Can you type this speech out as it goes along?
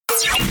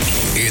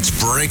It's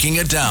Breaking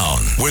It Down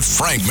with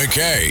Frank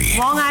McKay.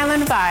 Long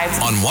Island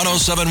Vibes. On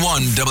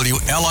 107.1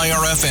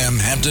 WLIR-FM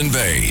Hampton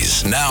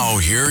Bays. Now,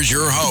 here's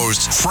your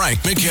host, Frank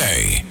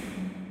McKay.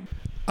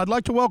 I'd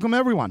like to welcome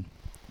everyone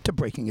to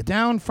Breaking It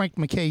Down. Frank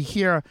McKay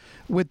here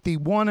with the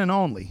one and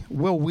only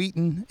Will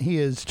Wheaton. He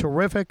is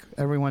terrific.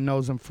 Everyone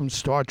knows him from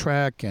Star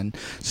Trek and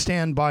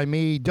Stand By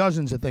Me,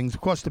 dozens of things.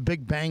 Of course, The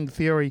Big Bang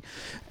Theory,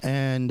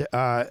 and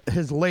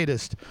his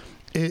latest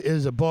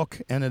is a book,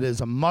 and it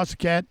is a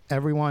must-get.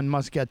 Everyone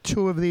must get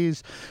two of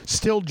these.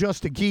 Still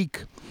Just a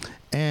Geek,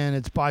 and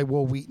it's by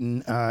Will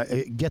Wheaton.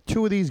 Get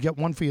two of these. Get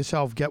one for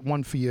yourself. Get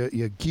one for your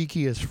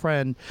geekiest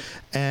friend.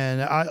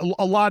 And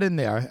a lot in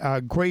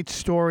there. Great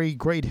story,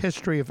 great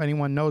history. If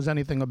anyone knows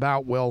anything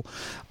about Will,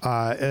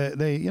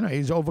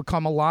 he's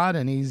overcome a lot,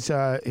 and he's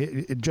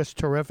just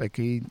terrific.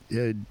 He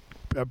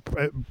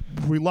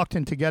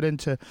reluctant to get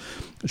into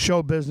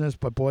show business,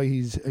 but boy,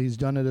 he's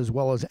done it as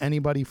well as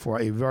anybody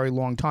for a very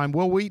long time.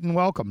 Will Wheaton,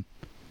 welcome.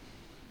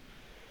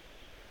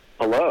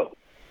 Hello.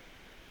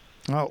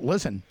 Oh,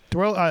 listen,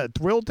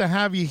 thrilled to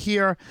have you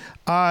here.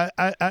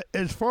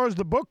 As far as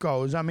the book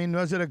goes, I mean,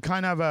 was it a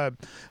kind of a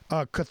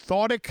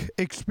cathartic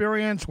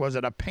experience? Was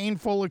it a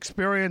painful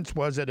experience?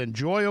 Was it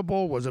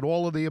enjoyable? Was it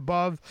all of the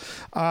above?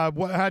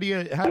 How do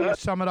you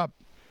sum it up?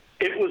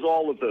 It was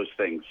all of those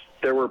things.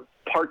 There were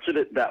parts of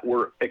it that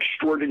were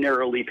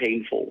extraordinarily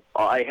painful.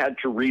 I had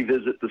to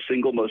revisit the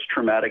single most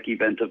traumatic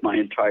event of my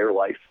entire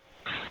life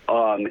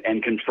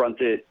and confront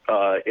it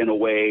in a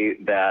way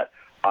that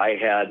I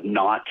had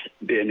not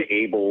been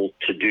able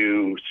to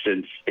do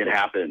since it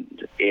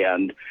happened.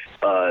 And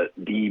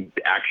the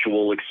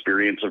actual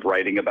experience of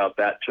writing about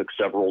that took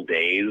several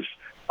days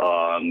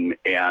and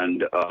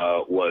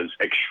was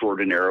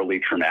extraordinarily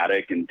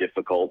traumatic and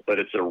difficult, but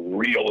it's a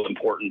real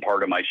important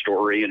part of my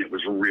story, and it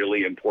was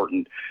really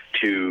important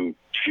to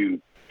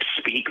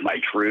speak my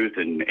truth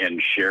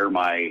and share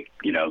my,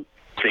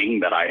 thing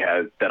that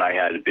I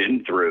had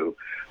been through.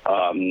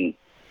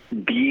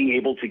 Being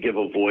able to give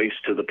a voice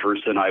to the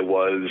person I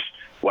was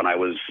when I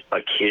was a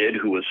kid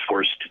who was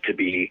forced to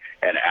be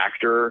an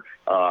actor,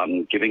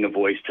 giving a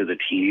voice to the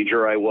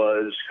teenager I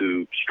was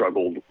who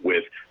struggled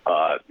with,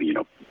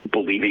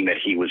 believing that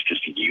he was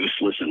just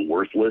useless and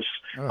worthless,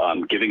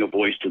 giving a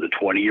voice to the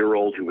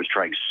 20-year-old who was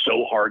trying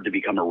so hard to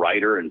become a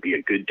writer and be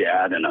a good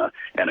dad and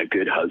a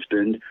good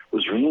husband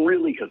was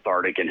really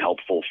cathartic and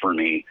helpful for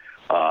me.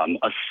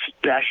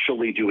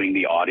 Especially doing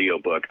the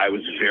audiobook. I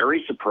was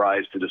very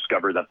surprised to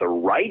discover that the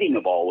writing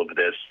of all of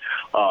this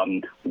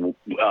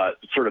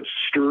sort of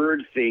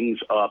stirred things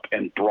up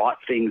and brought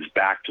things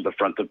back to the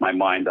front of my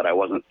mind that I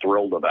wasn't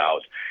thrilled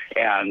about.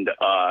 And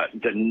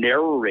the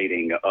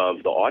narrating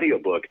of the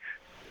audiobook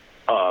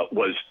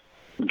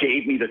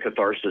gave me the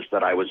catharsis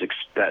that I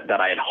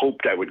that I had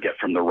hoped I would get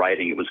from the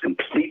writing. It was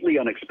completely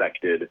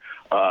unexpected,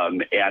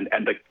 and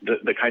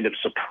the kind of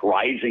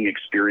surprising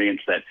experience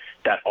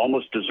that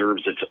almost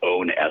deserves its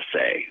own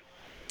essay.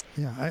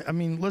 Yeah, I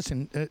mean,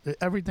 listen,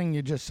 everything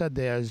you just said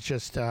there is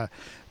just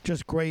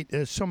great.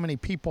 There's so many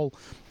people,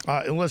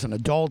 and listen,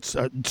 adults,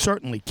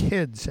 certainly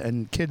kids,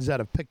 and kids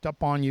that have picked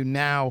up on you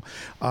now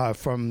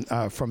from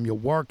your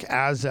work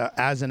as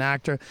an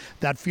actor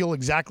that feel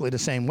exactly the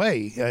same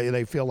way.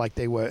 They feel like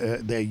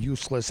they're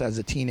useless as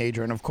a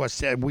teenager, and of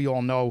course, we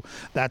all know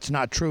that's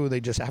not true.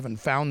 They just haven't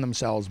found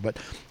themselves. But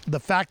the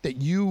fact that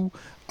you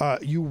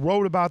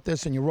wrote about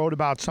this and you wrote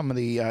about some of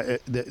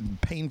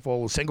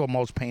the single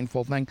most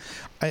painful thing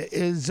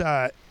is,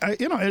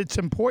 it's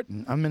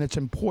important. I mean, it's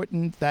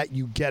important that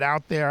you get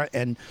out there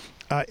and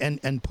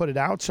put it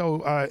out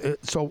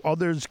so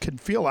others can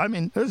feel. I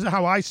mean, this is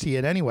how I see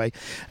it anyway.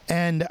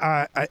 And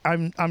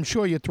I'm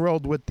sure you're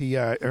thrilled with the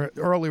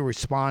early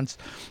response.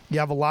 You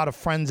have a lot of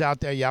friends out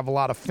there. You have a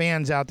lot of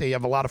fans out there. You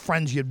have a lot of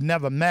friends you've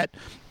never met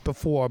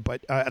before,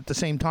 but at the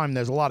same time,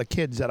 there's a lot of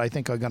kids that I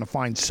think are going to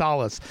find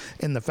solace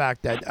in the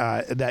fact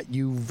that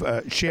you've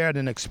shared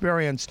an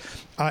experience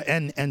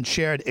and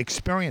shared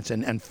experience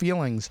and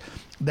feelings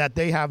that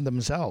they have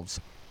themselves.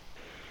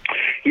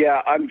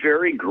 Yeah, I'm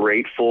very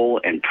grateful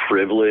and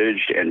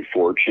privileged and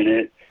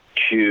fortunate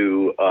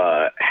to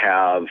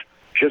have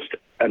just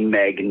a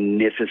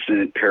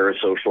magnificent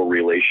parasocial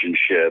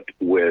relationship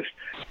with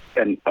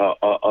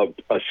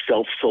a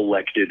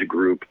self-selected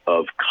group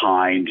of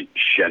kind,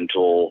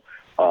 gentle,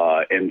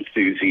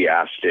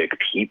 enthusiastic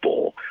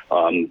people.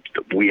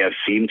 We have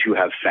seemed to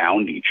have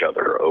found each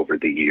other over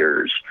the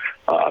years,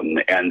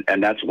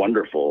 and that's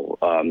wonderful.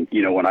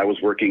 When I was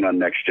working on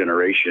Next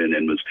Generation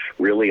and was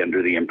really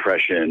under the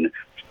impression,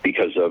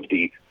 because of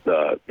the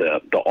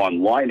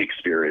online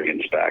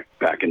experience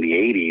back in the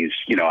 80s,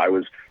 I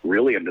was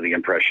really under the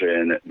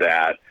impression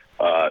that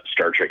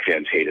Star Trek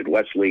fans hated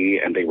Wesley,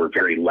 and they were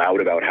very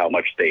loud about how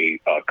much they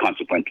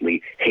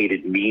consequently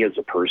hated me as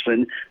a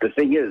person. The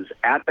thing is,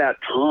 at that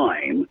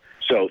time,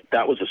 so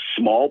that was a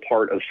small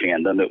part of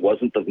fandom. It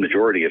wasn't the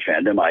majority of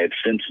fandom. I have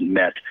since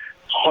met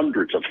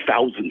hundreds of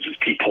thousands of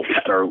people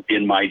that are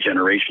in my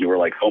generation who were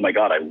like, oh my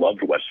God, I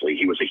loved Wesley.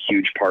 He was a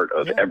huge part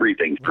of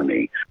everything for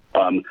me.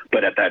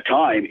 But at that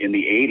time in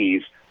the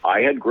 80s,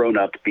 I had grown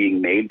up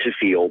being made to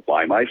feel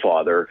by my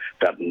father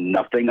that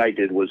nothing I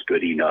did was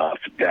good enough,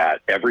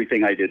 that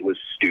everything I did was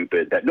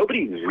stupid, that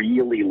nobody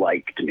really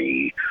liked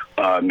me,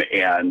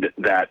 and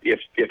that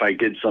if I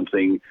did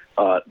something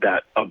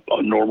that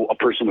a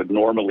person would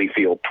normally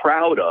feel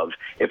proud of,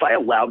 if I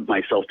allowed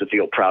myself to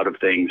feel proud of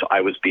things,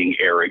 I was being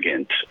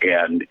arrogant,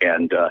 and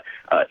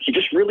he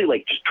just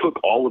really just took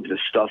all of this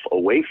stuff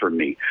away from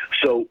me.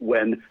 So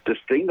when this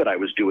thing that I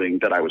was doing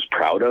that I was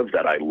proud of,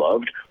 that I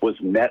loved, was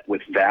met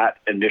with that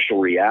initial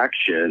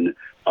reaction,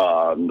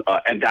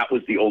 and that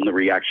was the only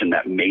reaction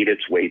that made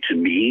its way to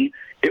me,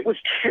 it was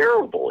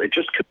terrible. It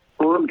just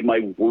confirmed my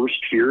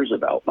worst fears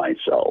about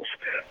myself.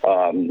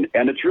 And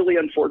it's really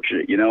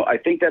unfortunate. I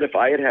think that if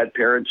I had had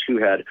parents who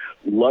had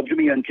loved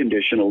me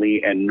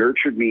unconditionally and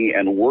nurtured me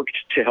and worked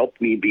to help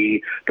me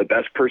be the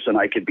best person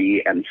I could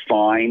be and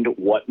find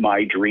what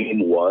my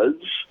dream was,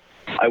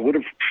 I would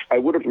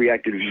have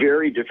reacted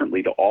very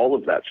differently to all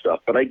of that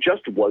stuff, but I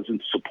just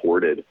wasn't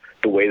supported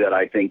the way that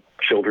I think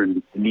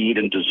children need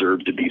and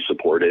deserve to be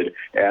supported,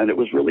 and it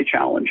was really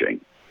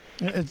challenging.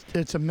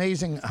 It's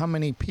amazing how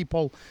many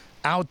people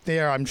out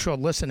there, I'm sure,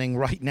 listening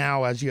right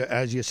now as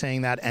you're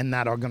saying that, and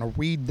that are going to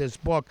read this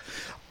book,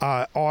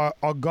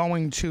 are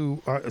going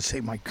to say,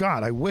 "My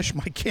God, I wish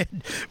my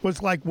kid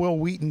was like Will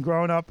Wheaton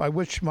growing up. I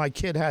wish my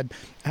kid had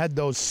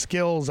those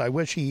skills. I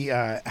wish he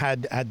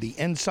had the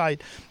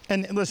insight."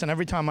 And listen,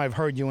 every time I've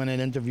heard you in an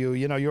interview,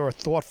 you're a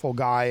thoughtful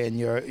guy, and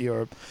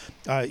you're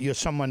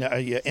someone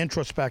you're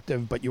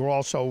introspective, but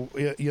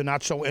you're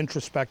not so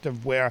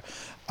introspective where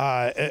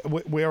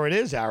it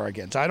is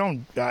arrogance.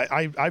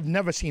 I've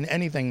never seen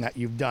anything that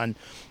you've done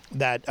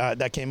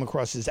that came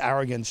across as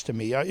arrogance to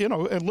me. A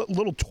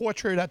little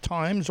tortured at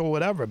times or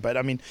whatever, but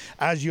I mean,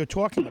 as you're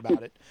talking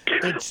about it,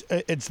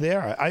 it's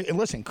there.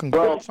 Listen,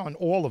 congrats on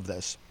all of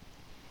this.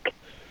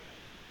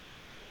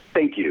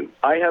 Thank you.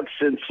 I have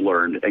since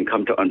learned and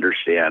come to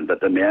understand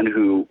that the man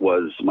who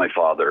was my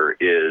father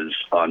is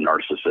a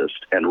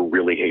narcissist and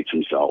really hates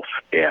himself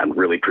and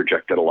really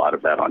projected a lot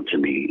of that onto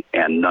me.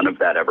 And none of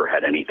that ever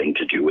had anything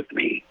to do with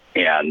me.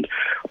 And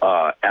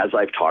as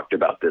I've talked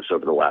about this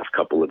over the last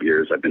couple of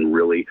years, I've been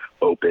really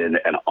open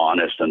and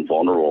honest and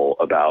vulnerable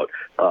about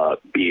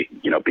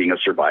being a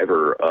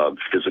survivor of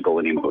physical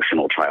and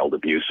emotional child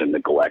abuse and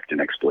neglect and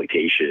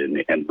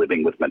exploitation and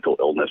living with mental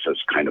illness as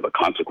kind of a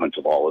consequence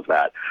of all of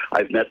that.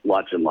 I've met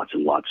lots and lots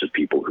and lots of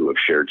people who have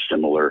shared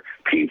similar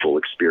painful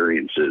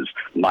experiences.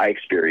 My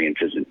experience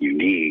isn't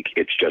unique.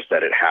 It's just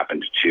that it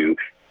happened to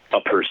a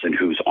person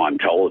who's on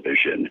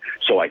television,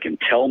 so I can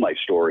tell my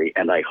story,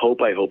 and I hope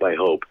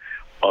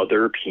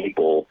other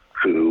people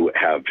who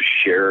have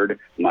shared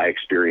my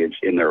experience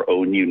in their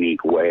own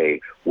unique way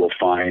will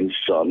find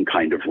some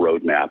kind of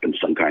roadmap and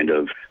some kind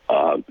of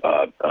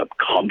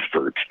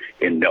comfort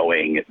in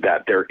knowing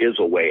that there is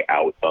a way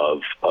out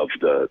of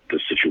the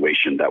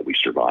situation that we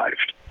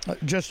survived.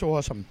 Just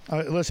awesome.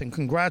 Listen,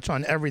 congrats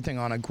on everything,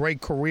 on a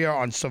great career,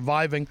 on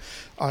surviving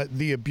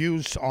the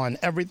abuse, on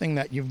everything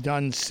that you've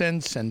done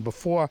since and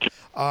before.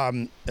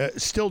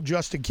 Still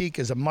Just a Geek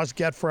is a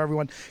must-get for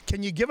everyone.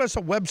 Can you give us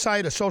a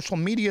website, a social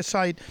media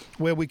site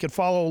where we could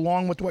follow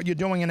along with what you're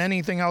doing and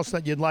anything else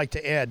that you'd like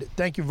to add?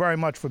 Thank you very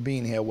much for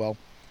being here, Will.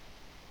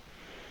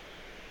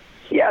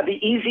 Yeah,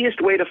 the easiest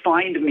way to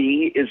find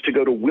me is to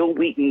go to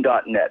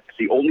willwheaton.net. It's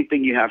the only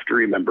thing you have to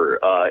remember.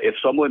 If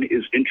someone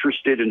is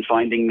interested in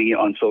finding me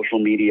on social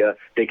media,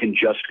 they can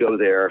just go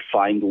there,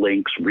 find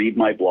links, read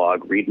my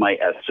blog, read my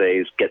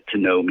essays, get to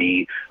know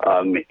me.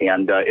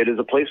 And it is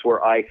a place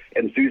where I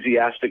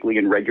enthusiastically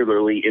and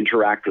regularly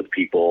interact with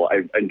people.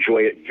 I enjoy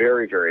it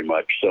very, very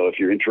much. So if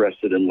you're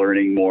interested in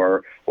learning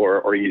more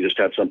or you just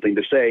have something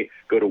to say,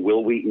 go to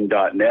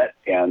willwheaton.net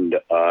and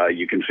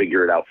you can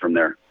figure it out from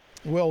there.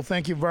 Will,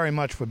 thank you very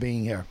much for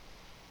being here.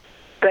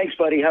 Thanks,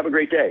 buddy. Have a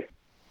great day.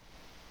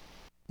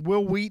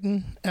 Will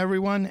Wheaton,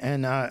 everyone,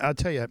 and I'll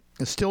tell you,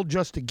 it's Still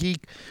Just a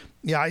Geek.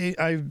 Yeah,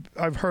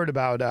 I've heard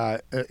about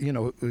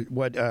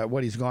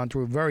what he's gone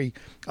through. A very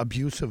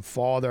abusive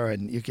father,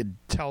 and you could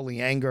tell the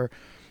anger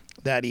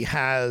that he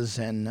has.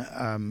 And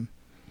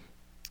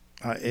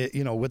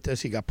with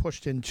this, he got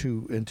pushed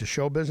into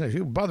show business.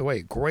 He, by the way,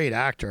 a great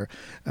actor.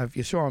 If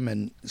you saw him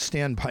in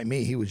Stand By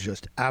Me, he was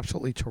just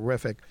absolutely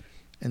terrific.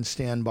 And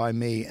Stand By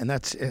Me, and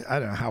that's, I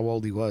don't know how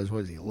old he was.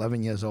 Was he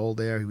 11 years old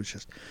there? He was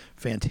just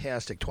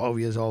fantastic, 12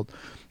 years old.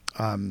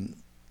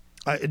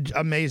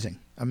 Amazing.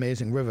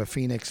 River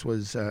Phoenix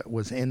was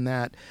in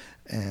that,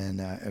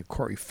 and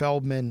Corey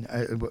Feldman.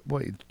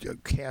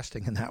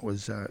 Casting in that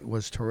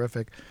was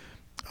terrific.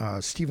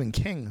 Stephen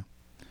King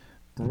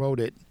wrote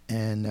it,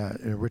 and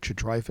Richard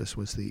Dreyfuss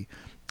was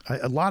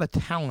a lot of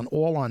talent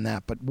all on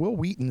that, but Will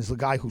Wheaton's the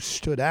guy who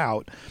stood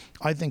out,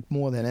 I think,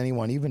 more than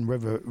anyone, even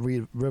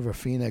River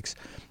Phoenix.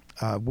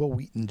 Will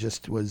Wheaton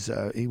just was,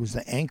 he was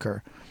the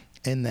anchor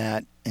in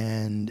that,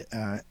 and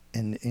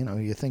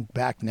you think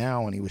back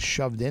now, and he was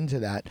shoved into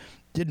that,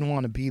 didn't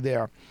want to be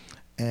there,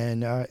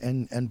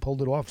 and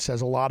pulled it off.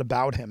 Says a lot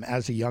about him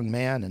as a young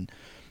man, and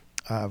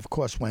of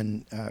course,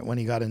 when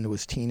he got into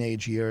his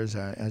teenage years,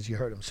 as you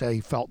heard him say, he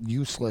felt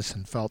useless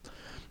and felt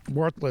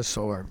worthless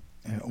or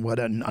what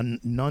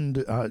none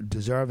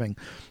deserving,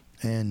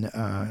 and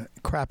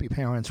crappy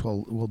parents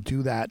will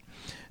do that.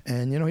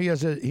 And he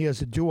has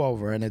a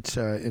do-over, and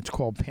it's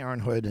called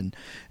parenthood,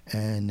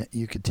 and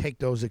you could take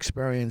those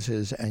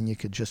experiences and you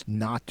could just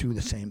not do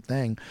the same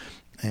thing.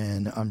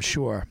 And I'm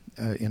sure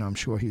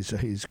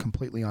he's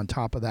completely on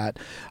top of that.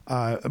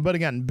 But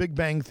again, Big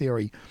Bang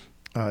Theory,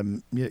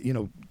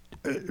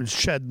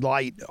 shed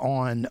light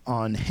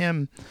on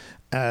him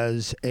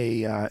as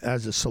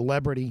a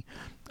celebrity.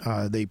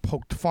 They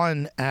poked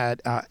fun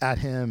at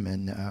him,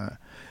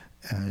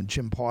 and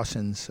Jim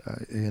Parsons,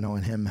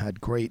 and him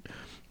had great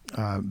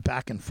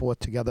back and forth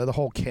together. The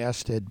whole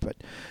cast did, but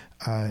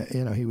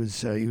he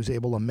was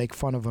able to make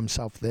fun of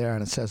himself there,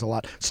 and it says a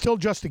lot. Still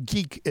Just a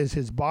Geek is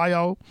his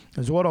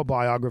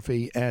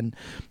autobiography, and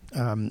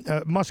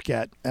must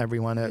get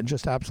everyone.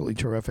 Just absolutely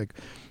terrific.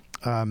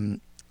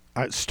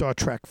 Star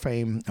Trek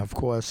fame, of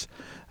course.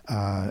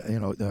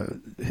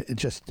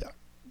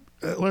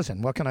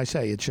 Listen, what can I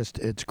say?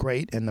 It's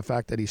great, and the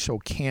fact that he's so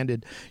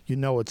candid,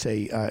 it's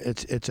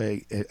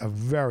a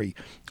very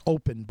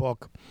open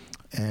book,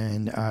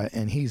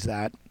 and he's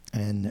that.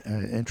 And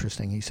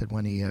interesting, he said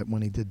when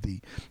he did the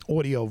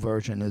audio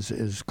version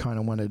is kind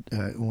of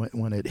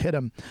when it hit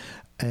him,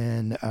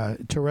 and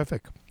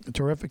terrific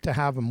to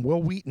have him.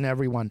 Will Wheaton,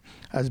 everyone,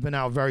 has been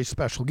our very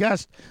special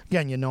guest.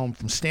 Again, you know him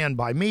from Stand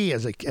By Me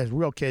as a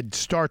real kid,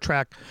 Star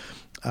Trek.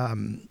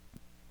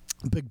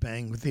 Big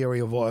Bang Theory,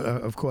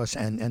 of course,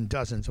 and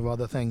dozens of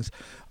other things.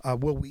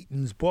 Will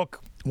Wheaton's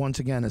book, once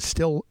again, is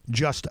Still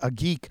Just a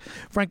Geek.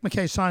 Frank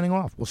McKay signing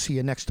off. We'll see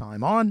you next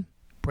time on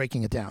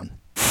Breaking It Down.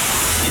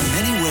 In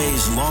many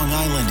ways, Long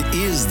Island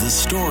is the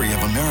story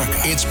of America.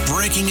 It's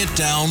Breaking It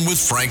Down with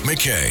Frank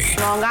McKay.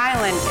 Long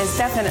Island is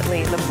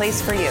definitely the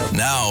place for you.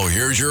 Now,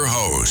 here's your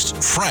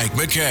host, Frank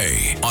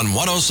McKay, on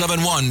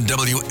 107.1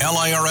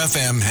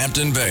 WLIR-FM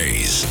Hampton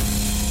Bays.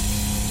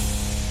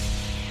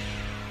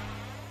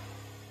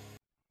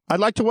 I'd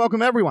like to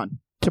welcome everyone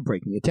to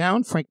Breaking It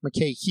Down. Frank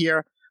McKay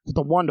here with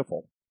a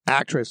wonderful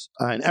actress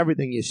in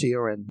everything you see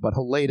her in. But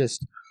her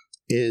latest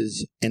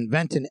is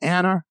Inventing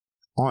Anna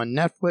on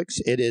Netflix.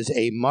 It is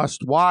a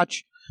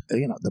must-watch.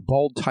 The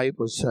bold type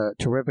was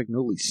terrific.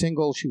 Newly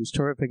single, she was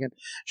terrific, and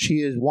she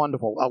is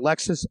wonderful.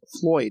 Alexis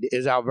Floyd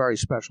is our very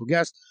special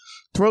guest.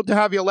 Thrilled to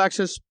have you,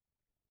 Alexis.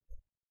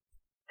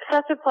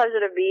 Such a pleasure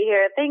to be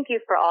here. Thank you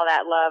for all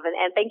that love, and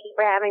thank you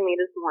for having me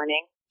this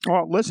morning.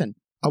 Oh, listen.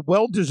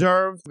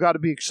 Well-deserved. Got to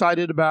be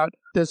excited about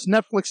this.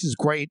 Netflix is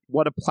great.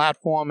 What a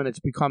platform, and it's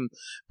become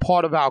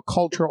part of our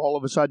culture all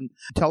of a sudden.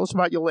 Tell us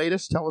about your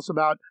latest. Tell us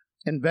about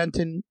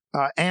Inventing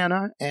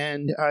Anna,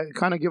 and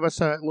kind of give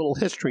us a little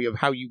history of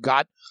how you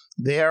got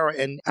there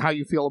and how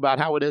you feel about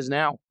how it is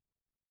now.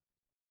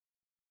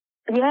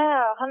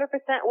 Yeah,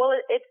 100%. Well,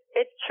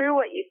 it's true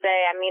what you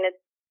say. I mean,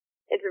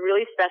 it's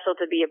really special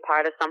to be a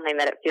part of something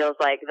that it feels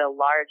like the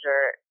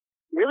larger,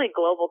 really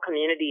global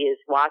community is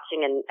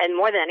watching and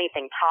more than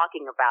anything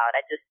talking about.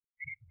 I just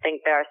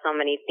think there are so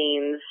many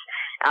themes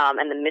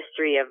and the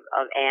mystery of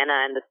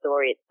Anna and the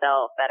story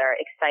itself that are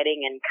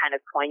exciting and kind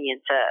of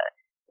poignant to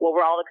what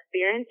we're all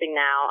experiencing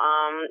now.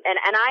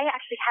 And I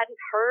actually hadn't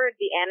heard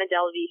the Anna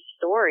Delvey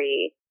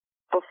story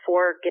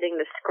before getting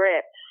the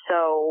script,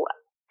 so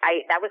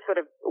that was sort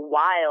of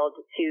wild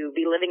to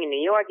be living in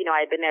New York.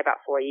 I had been there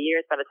about 4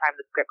 years by the time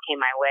the script came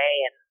my way,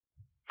 and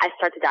I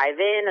started to dive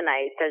in and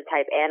I started to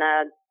type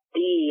Anna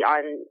D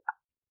on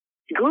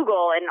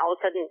Google, and all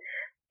of a sudden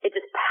it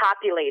just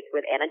populates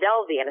with Anna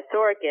Delvey, Anna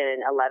Sorokin,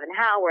 Eleven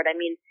Howard. I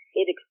mean,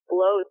 it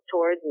explodes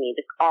towards me,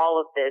 just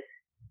all of this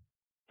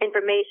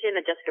information,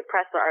 a Jessica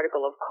Pressler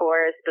article, of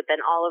course, but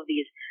then all of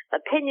these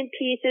opinion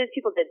pieces.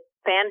 People did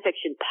fan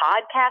fiction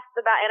podcasts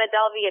about Anna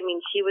Delvey. I mean,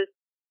 she was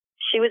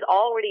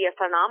already a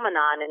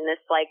phenomenon in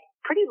this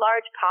pretty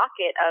large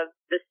pocket of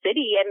the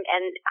city and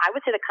I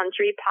would say the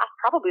country,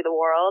 probably the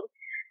world.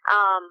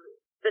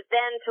 But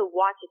then to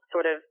watch it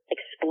sort of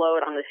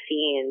explode on the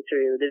scene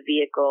through the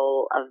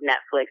vehicle of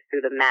Netflix,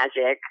 through the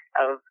magic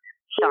of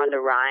Shonda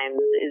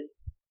Rhimes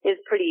is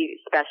pretty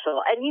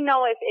special. And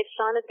if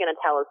Shonda's going to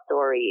tell a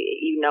story,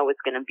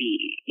 it's going to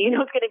be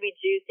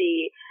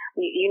juicy.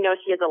 She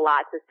has a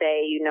lot to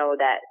say.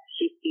 That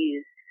she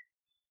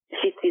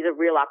sees a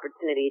real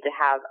opportunity to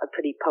have a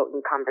pretty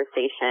potent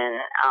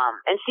conversation.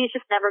 And she's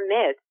just never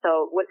missed.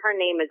 So when her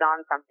name is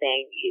on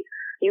something,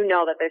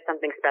 that there's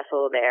something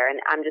special there.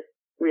 And I'm just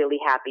really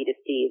happy to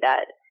see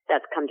that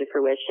that's come to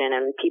fruition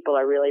and people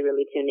are really,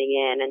 really tuning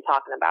in and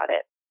talking about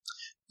it.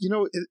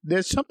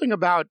 There's something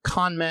about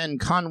con men,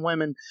 con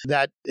women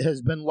that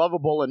has been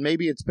lovable, and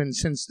maybe it's been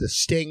since The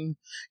Sting.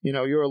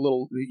 You're a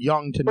little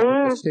young to know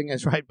what The Sting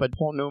is, right? But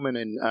Paul Newman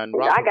and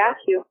Robert. I got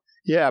you.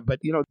 Yeah, but,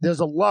 there's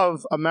a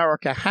love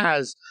America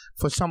has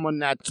for someone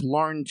that's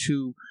learned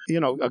to,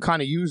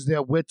 kind of use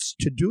their wits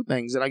to do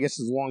things. And I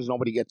guess as long as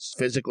nobody gets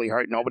physically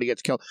hurt, nobody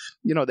gets killed,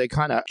 they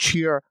kind of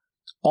cheer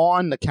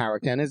on the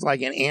character. And it's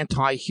like an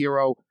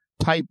anti-hero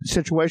type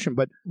situation.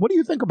 But what do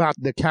you think about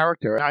the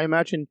character? I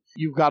imagine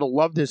you've got to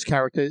love this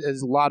character.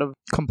 There's a lot of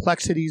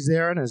complexities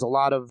there and there's a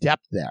lot of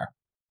depth there.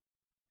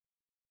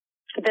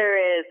 There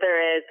is.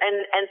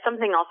 And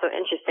something also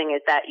interesting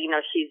is that,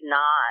 she's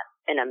not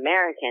an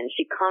American.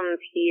 She comes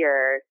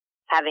here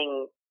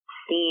having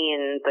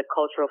seen the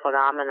cultural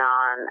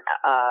phenomenon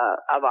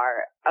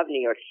of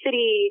New York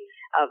City,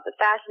 of the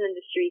fashion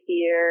industry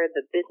here,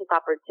 the business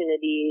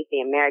opportunities,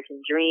 the American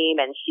dream,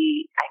 and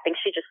I think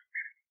she just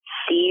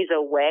sees a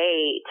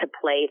way to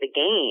play the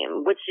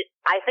game, which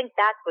I think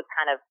that's what's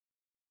kind of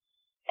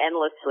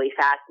endlessly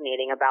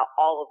fascinating about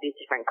all of these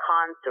different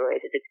con stories.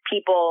 It's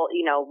people,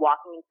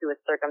 walking into a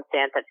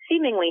circumstance that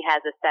seemingly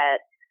has a set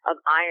of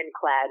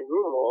ironclad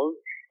rules,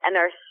 and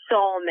there are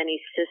so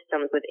many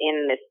systems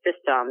within this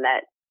system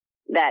that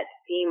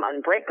seem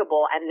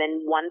unbreakable, and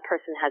then one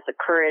person has the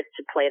courage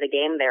to play the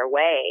game their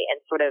way,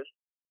 and sort of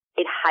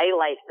it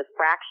highlights the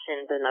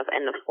fractions and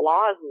the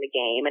flaws in the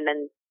game, and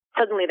then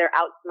suddenly they're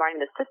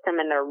outsmarting the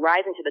system and they're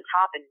rising to the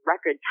top in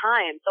record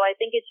time. So I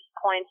think it just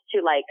points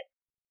to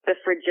the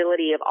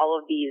fragility of all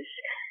of these,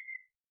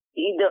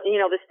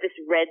 this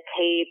red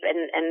tape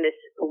and this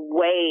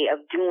way of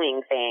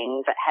doing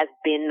things that has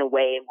been the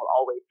way and will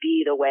always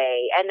be the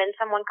way. And then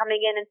someone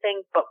coming in and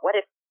saying, but what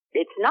if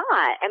it's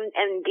not?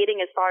 And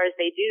getting as far as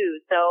they do.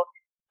 So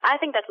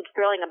I think that's what's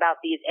thrilling about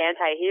these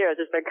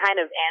anti-heroes is they're kind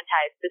of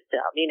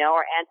anti-system,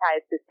 or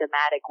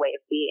anti-systematic way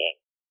of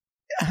being.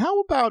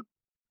 How about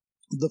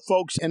the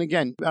folks, and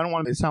again, I don't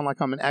want to sound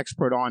like I'm an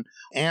expert on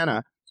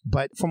Anna,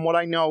 but from what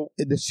I know,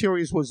 the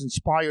series was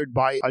inspired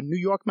by a New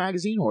York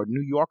magazine or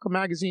New Yorker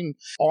magazine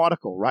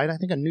article, right? I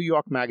think a New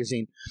York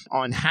magazine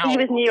on how it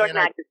was New York Anna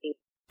magazine.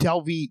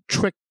 Delvey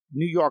tricked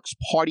New York's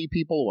party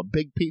people or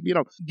big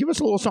people. Give us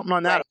a little something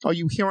on that. Right. Are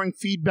you hearing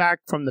feedback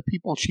from the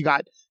people she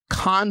got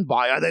conned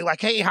by? Are they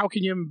like, hey, how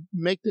can you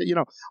make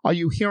the, are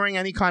you hearing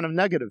any kind of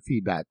negative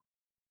feedback?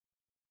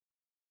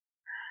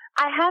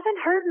 I haven't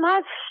heard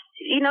much.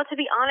 To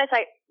be honest,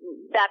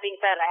 that being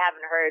said, I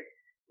haven't heard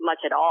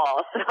much at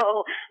all.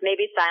 So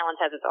maybe silence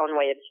has its own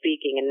way of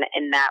speaking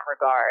in that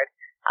regard.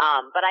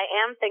 But I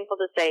am thankful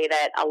to say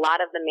that a lot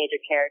of the major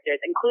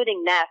characters,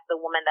 including Ness, the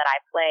woman that I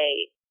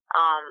play,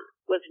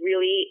 was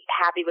really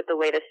happy with the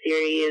way the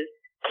series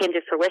came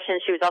to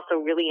fruition. She was also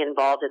really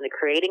involved in the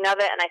creating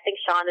of it. And I think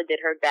Shonda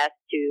did her best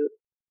to,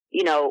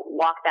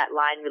 walk that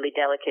line really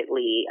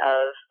delicately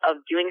of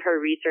doing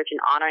her research and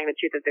honoring the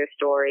truth of their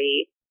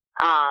story.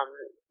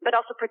 But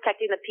also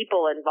protecting the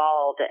people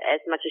involved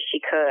as much as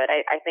she could.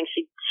 I think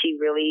she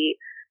really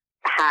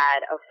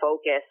had a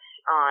focus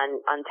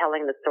on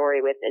telling the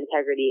story with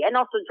integrity and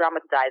also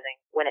dramatizing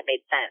when it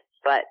made sense.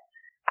 But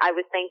I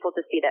was thankful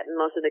to see that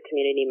most of the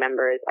community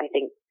members, I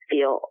think,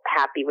 feel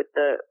happy with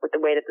the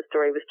way that the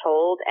story was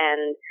told.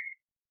 And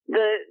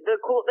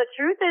the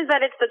truth is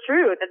that it's the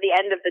truth at the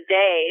end of the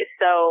day.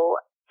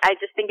 So I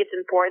just think it's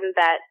important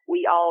that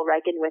we all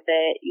reckon with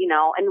it,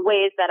 in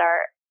ways that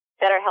are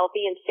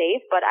healthy and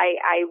safe, but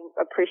I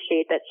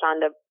appreciate that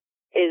Shonda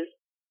is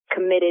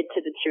committed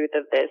to the truth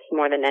of this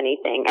more than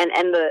anything,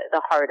 and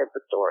the heart of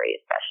the story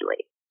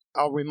especially.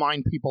 I'll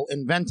remind people,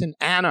 Inventing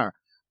Anna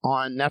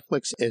on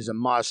Netflix is a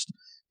must,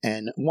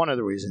 and one of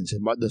the reasons,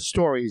 the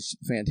story's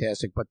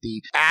fantastic, but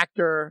the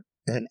actor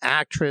and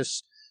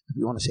actress, if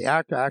you want to say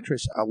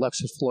actress,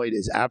 Alexis Floyd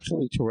is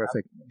absolutely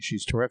terrific.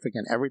 She's terrific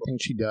in everything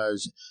she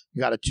does.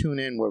 You got to tune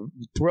in. We're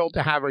thrilled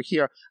to have her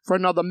here for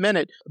another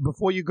minute.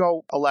 Before you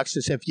go,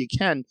 Alexis, if you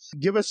can,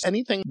 give us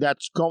anything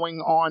that's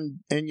going on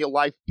in your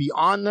life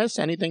beyond this,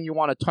 anything you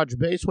want to touch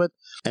base with,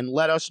 and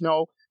let us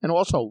know. And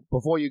also,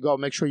 before you go,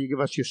 make sure you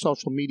give us your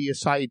social media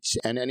sites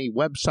and any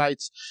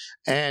websites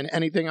and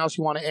anything else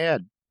you want to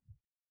add.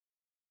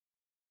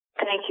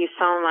 Thank you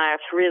so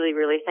much. Really,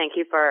 really thank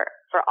you for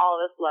all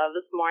of this love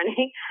this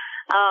morning.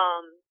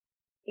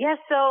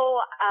 So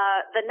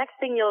the next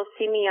thing you'll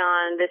see me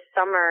on this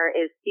summer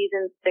is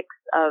season 6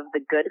 of The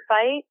Good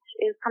Fight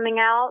is coming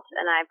out,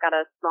 and I've got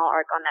a small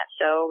arc on that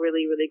show.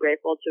 Really, really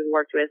grateful to have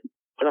worked with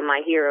some of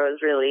my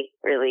heroes really,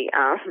 really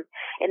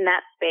in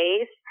that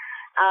space.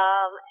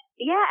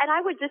 And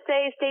I would just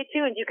say stay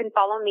tuned. You can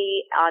follow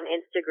me on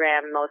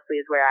Instagram, mostly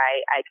is where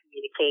I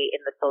communicate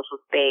in the social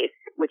space,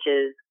 which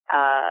is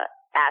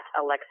at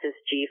Alexis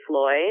G.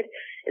 Floyd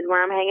is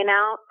where I'm hanging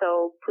out.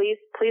 So please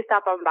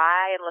stop on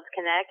by and let's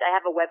connect. I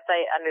have a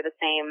website under the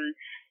same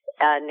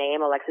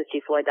name,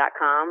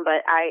 alexisgfloyd.com,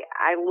 but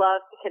I love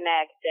to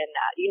connect. And,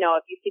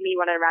 if you see me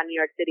running around New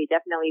York City,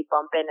 definitely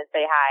bump in and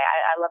say hi.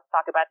 I love to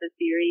talk about this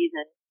series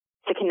and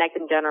to connect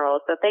in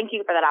general. So thank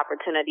you for that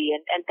opportunity.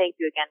 And thank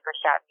you again for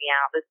shouting me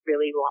out. This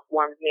really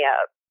warms me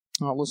up.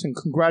 Oh, listen,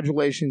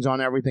 congratulations on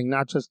everything,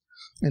 not just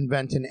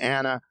Inventing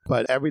Anna,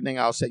 but everything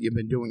else that you've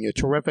been doing. You're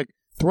terrific.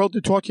 Thrilled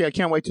to talk to you. I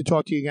can't wait to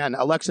talk to you again.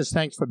 Alexis,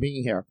 thanks for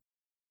being here.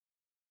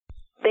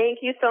 Thank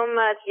you so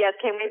much. Yes,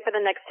 can't wait for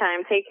the next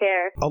time. Take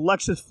care.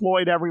 Alexis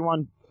Floyd,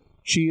 everyone.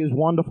 She is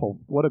wonderful.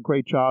 What a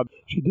great job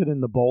she did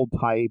in The Bold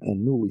Type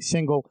and Newly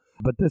Single.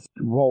 But this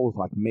role is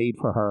like made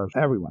for her.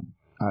 Everyone,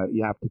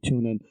 you have to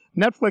tune in.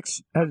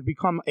 Netflix has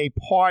become a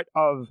part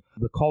of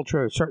the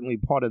culture, certainly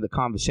part of the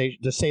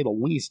conversation, to say the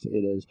least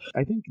it is.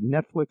 I think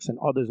Netflix and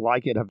others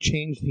like it have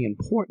changed the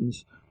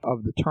importance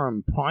of the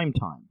term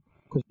primetime.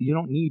 because you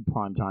don't need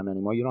prime time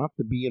anymore. You don't have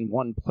to be in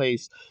one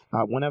place.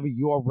 Whenever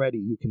you're ready,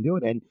 you can do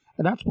it. And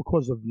that's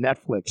because of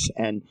Netflix.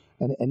 And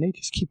they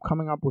just keep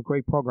coming up with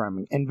great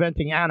programming.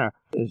 Inventing Anna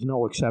is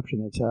no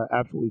exception. It's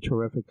absolutely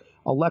terrific.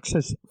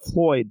 Alexis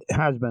Floyd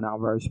has been our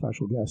very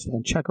special guest.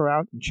 And check her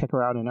out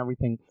in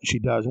everything she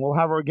does. And we'll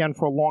have her again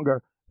for a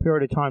longer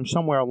period of time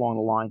somewhere along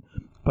the line.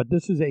 But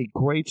this is a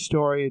great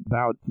story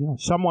about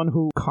someone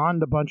who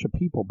conned a bunch of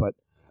people. But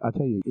I'll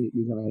tell you,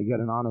 you're going to get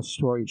an honest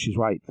story. She's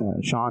right.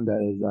 Shonda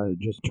is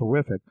just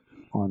terrific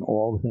on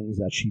all the things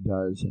that she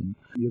does, and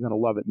you're going to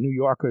love it. New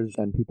Yorkers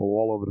and people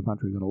all over the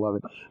country are going to love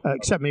it,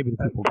 except maybe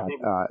the people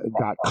that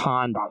got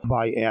conned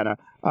by Anna.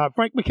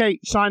 Frank McKay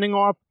signing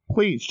off.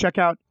 Please check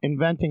out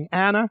Inventing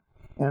Anna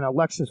and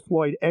Alexis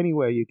Floyd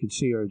anywhere you can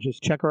see her.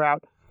 Just check her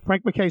out.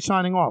 Frank McKay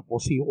signing off. We'll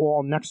see you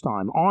all next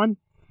time on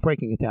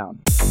Breaking It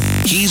Down.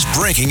 He's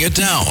breaking it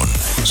down,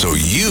 so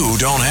you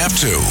don't have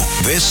to.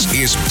 This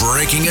is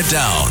Breaking It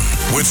Down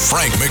with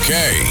Frank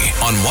McKay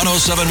on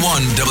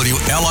 107.1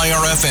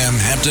 WLIR-FM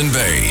Hampton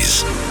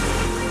Bays.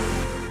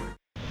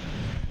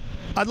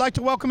 I'd like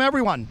to welcome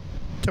everyone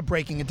to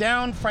Breaking It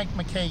Down. Frank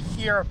McKay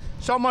here.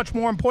 So much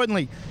more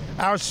importantly,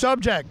 our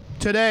subject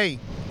today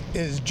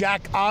is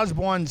Jack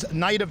Osborne's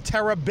Night of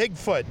Terror,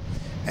 Bigfoot.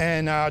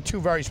 And two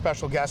very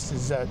special guests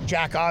is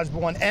Jack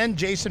Osborne and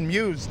Jason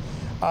Mews.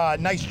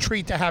 Nice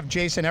treat to have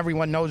Jason.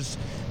 Everyone knows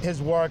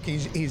his work.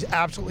 He's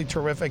absolutely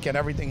terrific in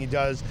everything he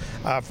does,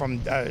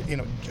 from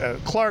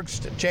Clerks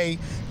to Jay,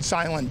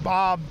 Silent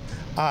Bob.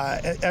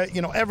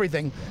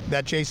 Everything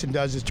that Jason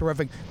does is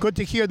terrific. Good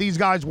to hear these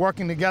guys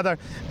working together.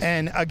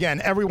 And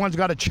again, everyone's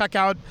got to check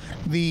out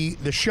the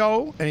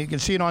show, and you can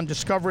see it on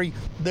Discovery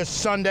this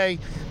Sunday.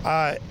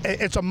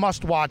 It's a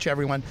must-watch,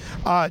 everyone.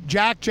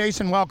 Jack,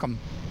 Jason, welcome.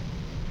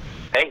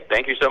 Hey,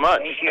 thank you so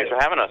much. Thanks for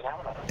having us.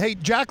 Hey,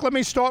 Jack, let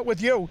me start with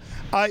you.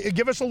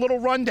 Give us a little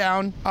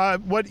rundown. I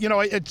know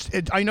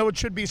it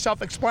should be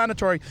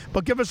self-explanatory,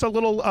 but give us a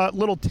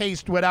little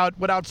taste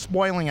without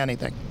spoiling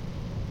anything.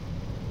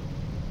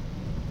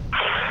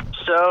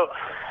 So,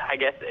 I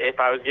guess if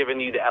I was giving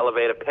you the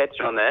elevator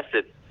pitch on this,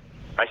 it's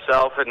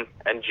myself and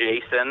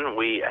Jason.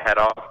 We head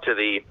off to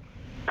the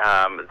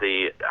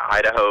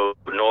Idaho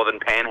Northern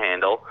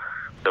Panhandle,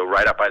 so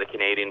right up by the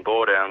Canadian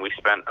border, and we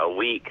spent a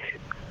week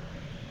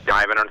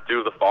diving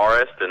through the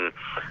forest and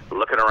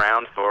looking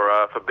around for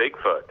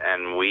Bigfoot,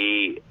 and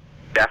we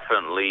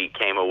definitely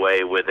came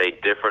away with a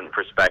different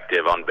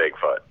perspective on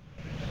Bigfoot.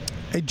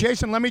 Hey,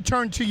 Jason, let me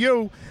turn to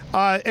you.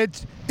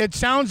 It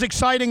sounds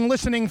exciting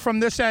listening from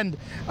this end.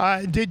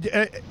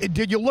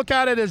 Did you look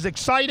at it as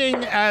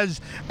exciting, as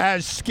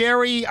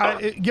scary?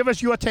 Give us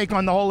your take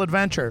on the whole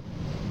adventure.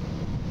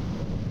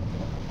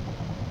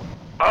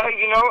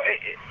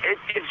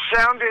 It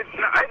sounded.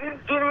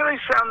 It didn't really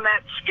sound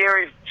that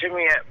scary to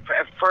me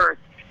at first.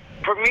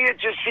 For me, it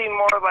just seemed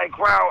more like,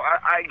 wow,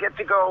 I get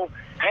to go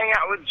hang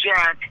out with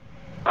Jack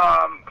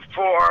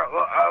for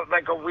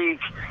like a week,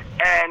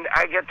 and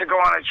I get to go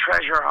on a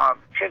treasure hunt.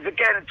 Because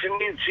again, to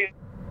me,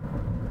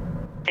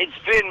 it's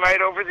been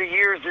right over the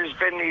years. There's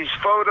been these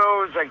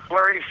photos, like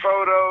blurry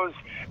photos,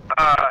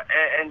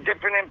 and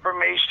different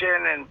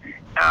information and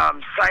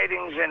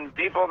sightings and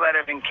people that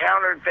have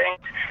encountered things.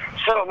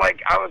 So,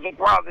 I was like,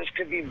 wow, this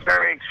could be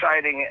very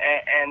exciting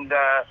and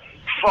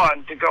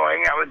fun to go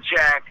hang out with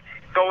Jack,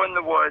 go in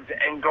the woods,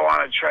 and go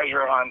on a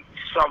treasure hunt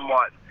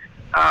somewhat.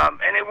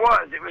 And it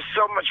was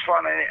so much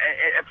fun. And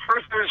at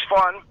first it was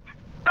fun,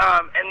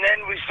 and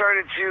then we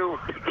started to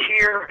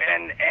hear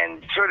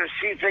and sort of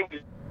see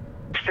things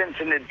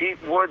in the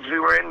deep woods we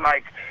were in,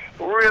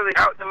 really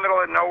out in the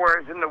middle of nowhere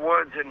in the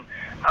woods, and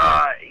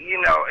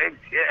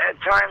at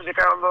times it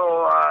got a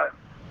little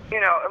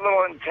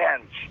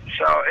intense.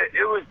 So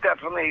it was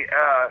definitely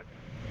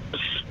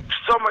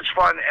so much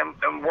fun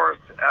and worth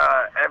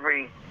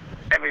every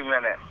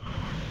minute.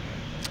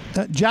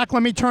 Jack,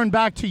 let me turn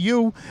back to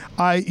you.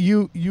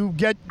 You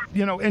get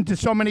into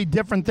so many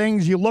different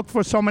things. You look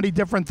for so many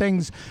different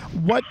things.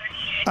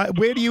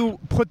 Where do you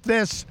put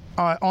this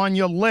on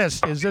your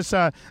list? Is this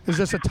a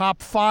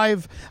top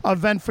 5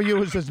 event for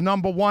you? Is this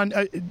number 1?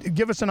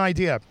 Give us an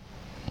idea.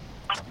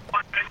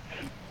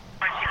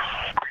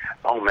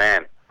 Oh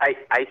man,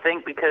 I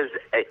think because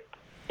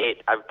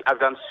I've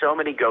done so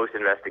many ghost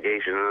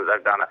investigations.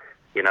 I've done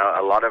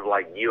a lot of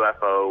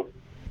UFO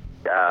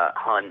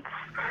hunts.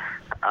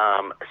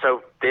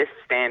 So this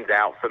stands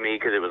out for me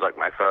because it was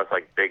my first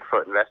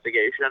Bigfoot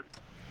investigation.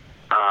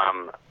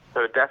 So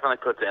it definitely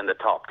puts it in the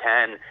top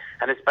 10,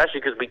 and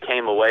especially because we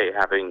came away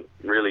having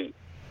really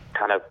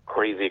kind of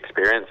crazy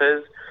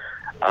experiences.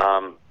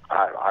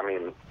 I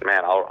mean,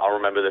 man, I'll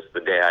remember this the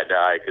day I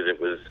die because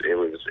it was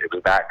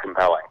that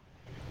compelling.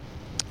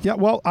 Yeah,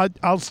 well,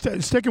 I'll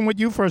sticking with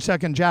you for a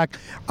second, Jack.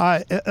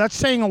 That's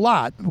saying a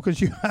lot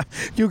because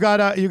you got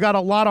a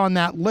lot on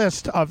that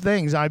list of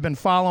things. I've been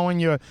following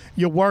your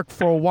work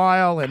for a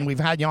while, and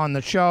we've had you on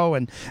the show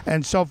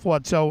and so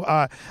forth.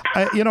 So,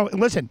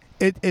 listen,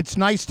 it's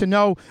nice to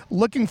know.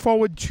 Looking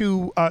forward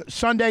to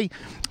Sunday.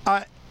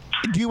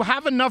 Do you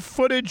have enough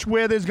footage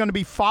where there's going to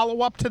be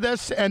follow-up to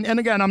this? And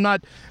again,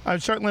 I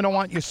certainly don't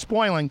want you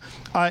spoiling.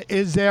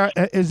 Is there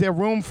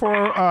room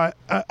for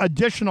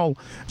additional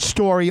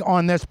story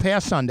on this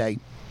past Sunday?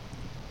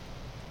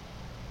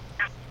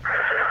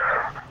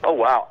 Oh,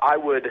 wow. I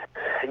would,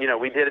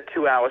 we did a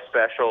 2-hour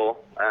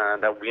special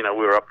that, we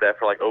were up there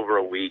for like over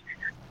a week.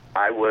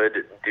 I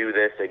would do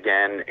this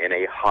again in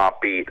a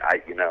heartbeat.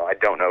 I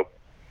don't know.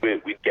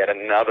 We'd get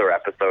another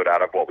episode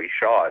out of what we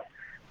shot.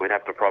 We'd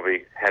have to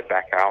probably head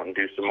back out and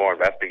do some more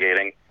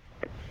investigating,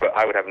 but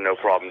I would have no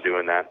problem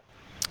doing that.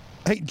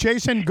 Hey,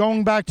 Jason,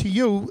 going back to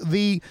you,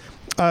 the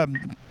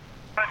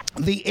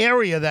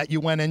area that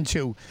you went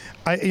into,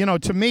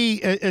 to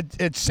me,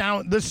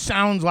 this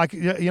sounds like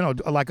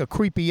like a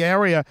creepy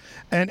area,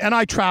 and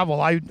I travel.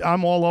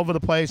 I'm all over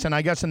the place, and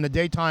I guess in the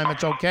daytime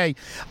it's okay.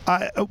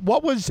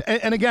 What was,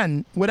 and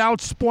again,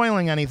 without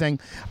spoiling anything,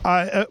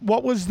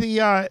 what were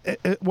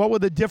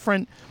the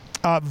different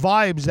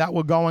vibes that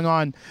were going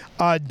on?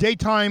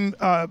 Daytime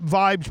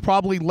vibes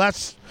probably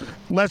less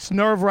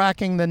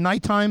nerve-wracking than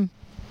nighttime.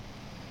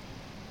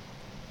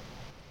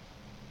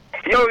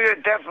 Yeah,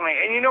 definitely.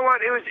 And you know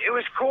what? It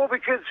was cool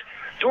because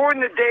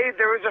during the day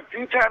there was a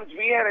few times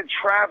we had to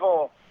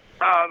travel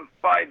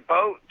by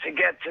boat to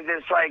get to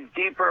this like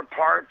deeper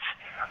parts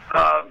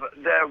of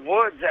the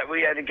woods that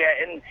we had to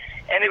get, and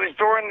it was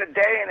during the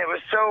day, and it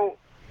was so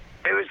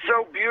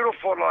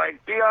beautiful to like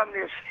be on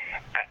this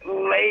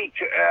lake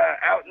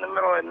out in the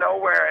middle of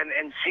nowhere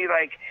and see,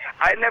 like,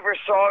 I never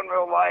saw in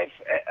real life.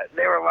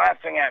 They were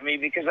laughing at me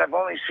because I've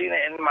only seen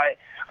it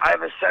I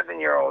have a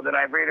 7-year-old and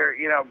I read her,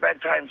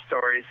 bedtime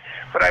stories,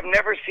 but I've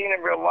never seen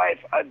in real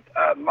life a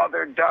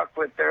mother duck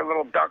with their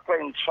little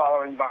ducklings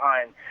following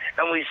behind.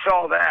 And we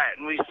saw that,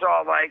 and we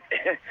saw like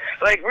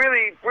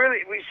really,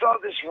 we saw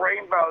this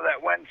rainbow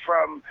that went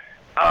from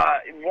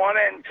one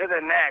end to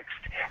the next,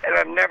 and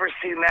I've never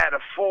seen that, a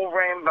full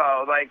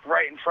rainbow, like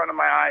right in front of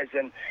my eyes.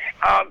 And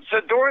so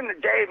during the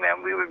day,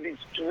 man, we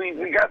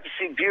got to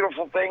see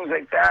beautiful things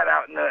like that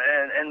out in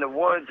the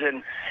woods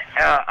and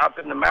up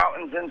in the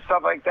mountains and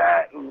stuff like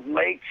that, and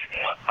lakes.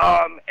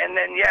 And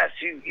then yes,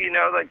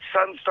 like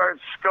sun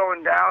starts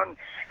going down,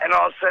 and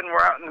all of a sudden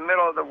we're out in the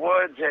middle of the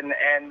woods, and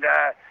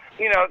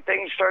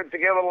things start to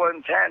get a little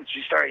intense.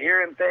 You start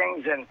hearing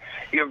things, and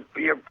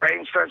your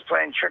brain starts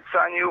playing tricks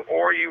on you,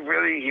 or you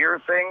really hear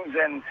things.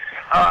 And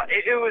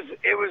it was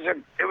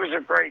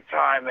a great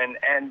time,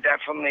 and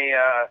definitely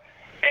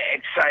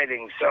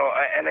exciting. So,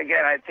 and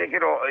again, I think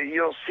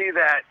you'll see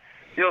a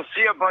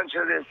bunch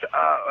of this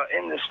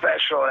in the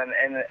special,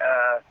 and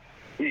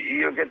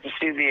you'll get to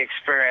see the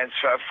experience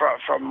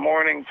from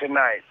morning to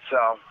night.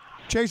 So.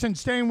 Jason,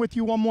 staying with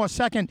you one more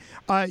second.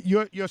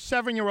 Your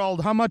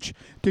 7-year-old, how much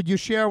did you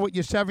share with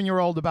your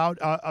 7-year-old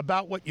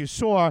about what you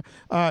saw,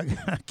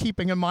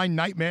 keeping in mind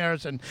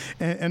nightmares and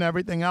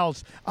everything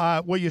else?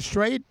 Were you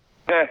straight?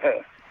 Yeah,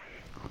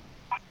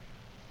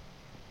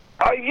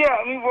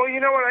 I mean, well, you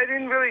know what? I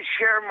didn't really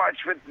share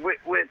much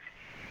with.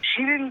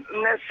 She didn't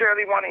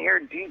necessarily want to hear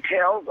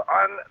details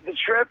on the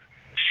trip.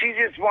 She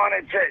just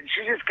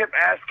kept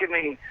asking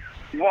me,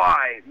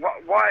 why?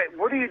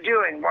 What are you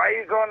doing? Why are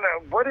you going to,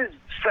 what is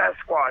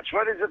Sasquatch?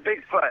 What is a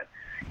Bigfoot?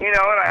 And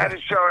I had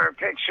to show her a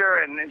picture,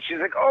 and she's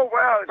like, oh,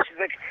 wow. She's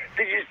like,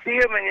 did you see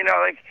him? And,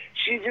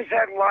 she just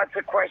had lots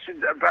of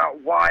questions about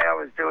why I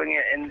was doing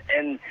it and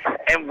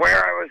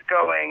where I was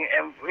going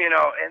and,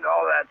 and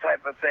all that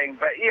type of thing.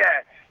 But,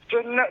 yeah,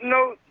 so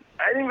no,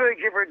 I didn't really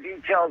give her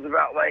details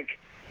about,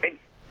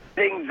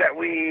 things that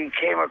we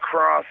came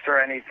across or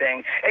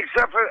anything,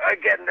 except for,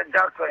 again, the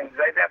ducklings.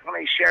 I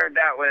definitely shared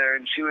that with her,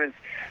 and she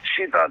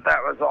thought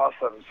that was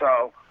awesome.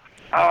 So,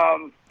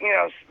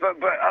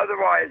 but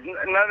otherwise,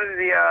 none of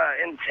the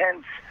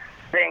intense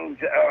things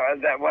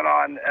that went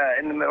on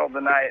in the middle of the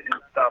night and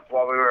stuff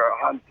while we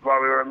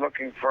were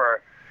looking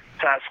for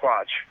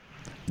Sasquatch.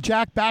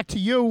 Jack, back to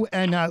you,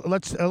 and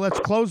let's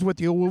close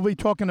with you. We'll be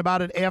talking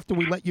about it after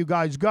we let you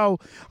guys go.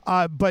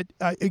 But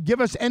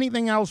give us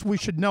anything else we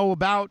should know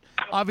about.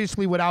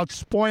 Obviously, without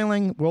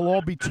spoiling, we'll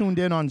all be tuned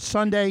in on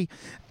Sunday.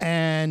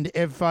 And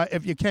if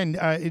you can,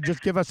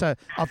 just give us a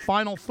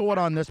final thought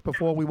on this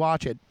before we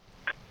watch it.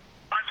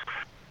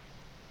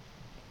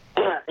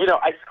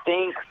 I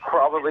think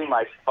probably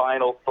my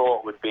final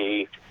thought would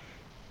be,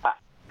 I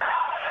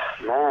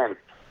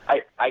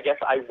guess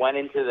I went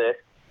into this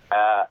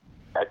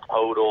a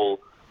total,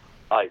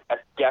 a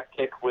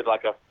skeptic with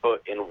a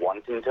foot in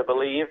wanting to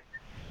believe,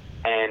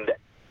 and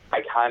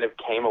I kind of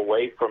came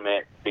away from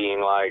it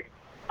being like,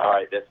 all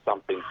right, there's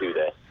something to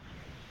this.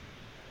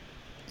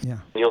 Yeah.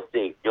 You'll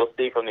see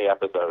from the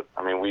episode.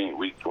 I mean,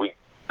 we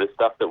the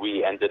stuff that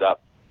we ended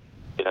up,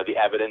 the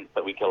evidence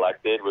that we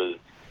collected was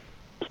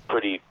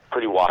pretty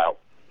wild.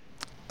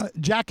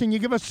 Jack, can you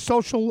give us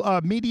social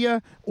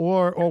media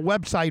or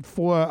website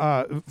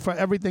for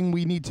everything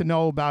we need to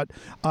know about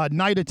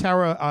Night of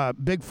Terror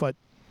Bigfoot?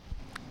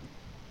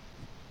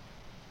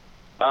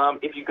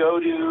 If you go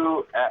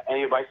to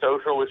any of my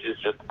social, which is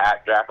just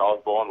at Jack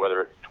Osborne,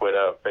 whether it's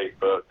Twitter,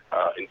 Facebook,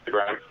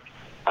 Instagram,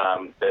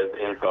 there's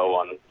info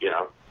on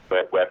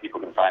where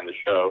people can find the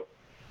show.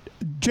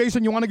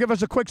 Jason, you want to give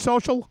us a quick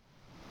social?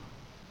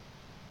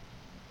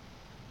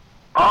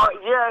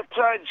 Yeah,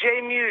 it's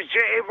J Mews,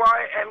 JAYMEWES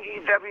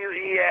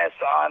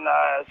on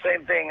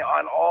same thing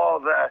on all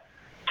the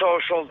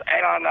socials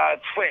and on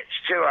Twitch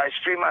too. I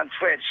stream on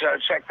Twitch, so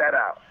check that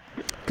out.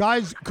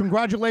 Guys,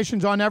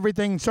 congratulations on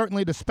everything.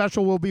 Certainly the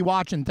special we'll be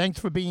watching. Thanks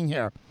for being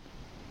here.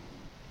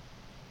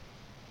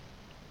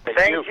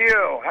 Thank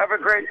you. Have a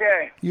great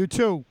day. You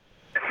too.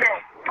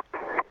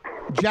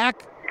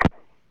 Jack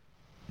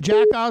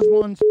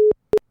Osborne's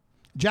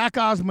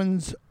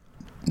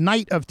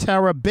Night of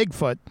Terror,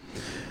 Bigfoot.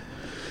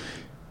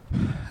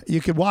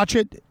 You could watch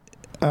it.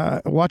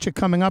 Watch it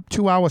coming up,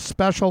 2-hour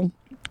special.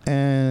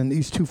 And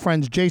these two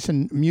friends,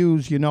 Jason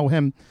Mews, you know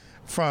him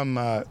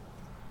from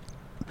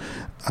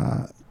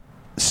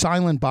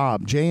Silent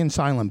Bob, Jay and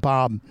Silent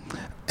Bob,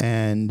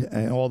 and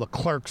all the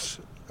Clerks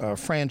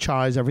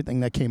franchise, everything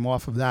that came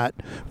off of that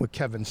with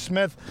Kevin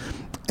Smith,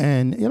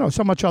 and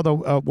so much other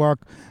work.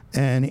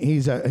 And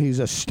he's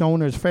a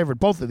stoner's favorite.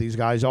 Both of these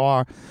guys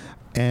are,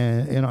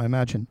 and I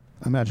imagine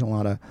a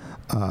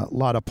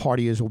lot of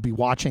partiers will be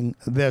watching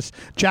this.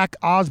 Jack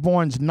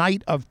Osborne's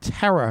Night of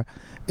Terror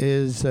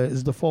is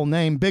the full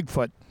name,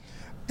 Bigfoot,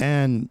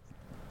 and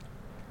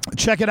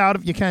check it out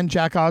if you can.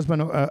 Jack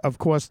Osborne, of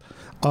course,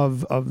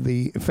 of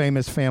the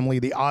famous family,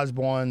 the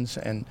Osbornes,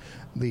 and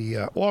the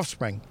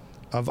offspring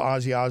of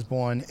Ozzy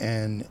Osbourne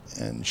and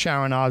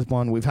Sharon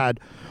Osbourne. We've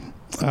had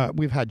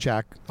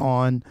Jack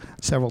on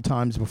several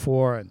times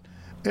before, and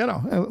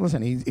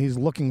listen, he's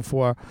looking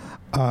for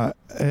a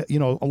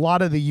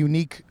lot of the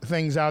unique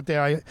things out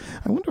there. I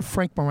wonder if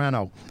Frank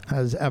Morano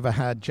has ever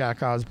had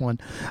Jack Osborne.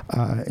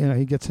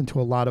 He gets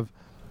into a lot of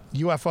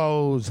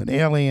UFOs and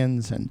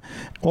aliens and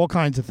all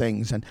kinds of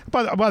things. And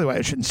by the way,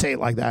 I shouldn't say it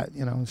like that.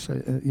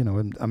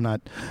 I'm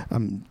not.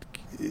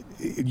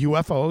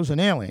 UFOs and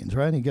aliens,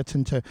 right? He gets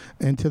into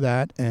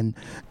that, and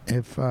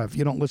if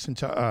you don't listen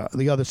to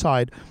the other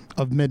side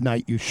of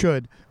midnight, you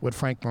should, with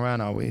Frank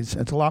Morano. It's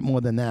a lot more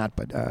than that,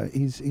 but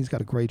he's got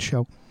a great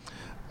show.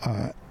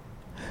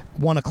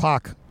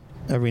 1:00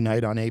 every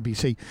night on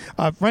ABC.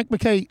 Frank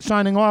McKay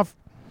signing off.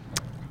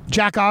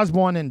 Jack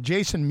Osborne and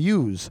Jason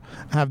Mews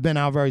have been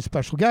our very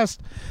special guests.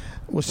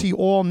 We'll see you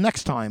all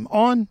next time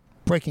on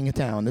Breaking It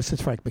Down. This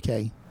is Frank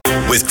McKay.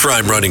 With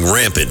crime running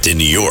rampant in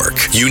New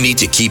York, you need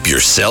to keep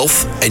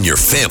yourself and your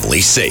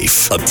family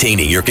safe.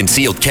 Obtaining your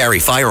concealed carry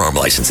firearm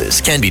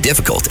licenses can be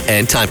difficult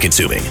and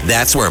time-consuming.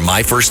 That's where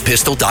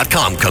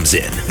MyFirstPistol.com comes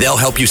in. They'll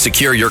help you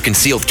secure your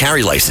concealed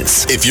carry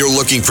license. If you're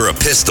looking for a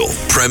pistol,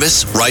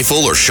 premise,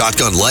 rifle, or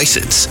shotgun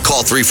license,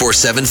 call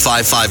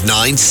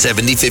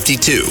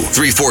 347-559-7052.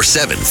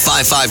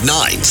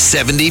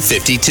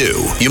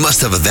 347-559-7052. You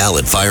must have a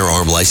valid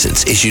firearm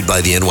license issued by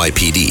the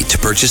NYPD to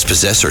purchase,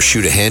 possess, or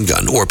shoot a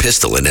handgun or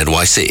pistol in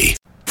NYC.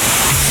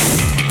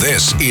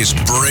 This is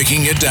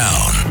Breaking It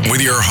Down with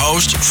your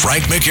host,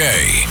 Frank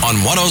McKay, on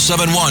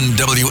 107.1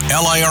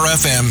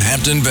 WLIR-FM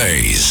Hampton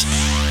Bays.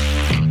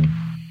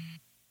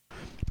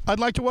 I'd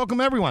like to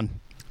welcome everyone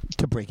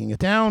to Breaking It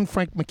Down.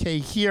 Frank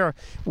McKay here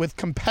with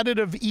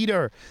competitive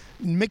eater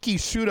Miki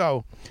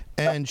Sudo,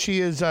 and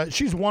she's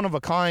one of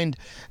a kind,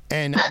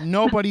 and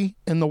nobody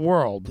in the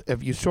world,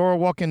 if you saw her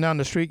walking down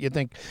the street, you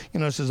think,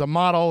 this is a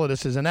model, or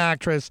this is an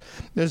actress,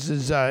 this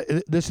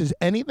is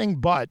anything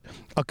but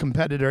a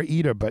competitor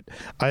eater. But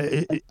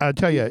I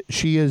tell you,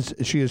 she is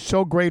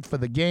so great for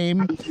the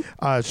game,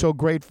 so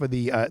great for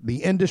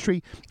the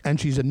industry, and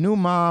she's a new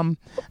mom,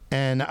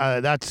 and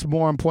that's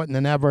more important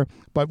than ever.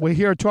 But we're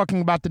here talking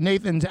about the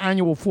Nathan's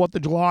annual 4th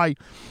of July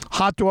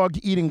hot dog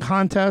eating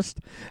contest,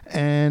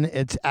 and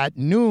it's at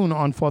noon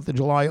on 4th of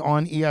July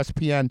on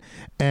ESPN,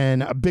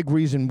 and a big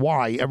reason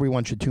why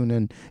everyone should tune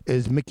in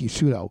is Miki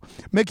Sudo.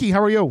 Miki,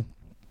 how are you?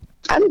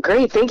 I'm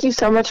great. Thank you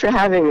so much for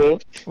having me.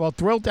 Well,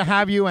 thrilled to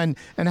have you. And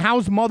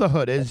how's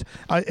motherhood? Is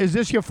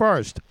this your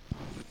first?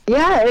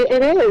 Yeah,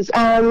 it is.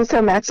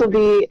 So Max will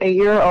be a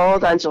year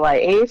old on July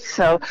 8th.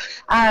 So,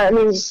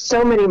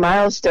 so many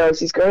milestones.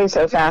 He's growing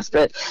so fast.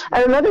 But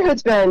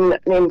motherhood's been,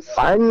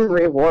 fun,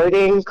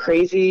 rewarding,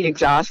 crazy,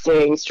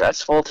 exhausting,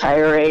 stressful,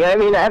 tiring.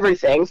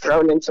 Everything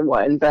thrown into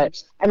one.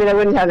 But, I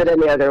wouldn't have it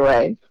any other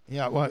way.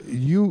 Yeah, well,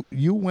 you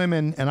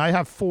women, and I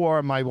have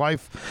 4. My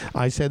wife,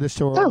 I say this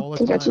to her all the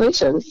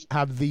congratulations.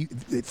 time.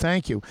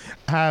 Thank you.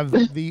 Have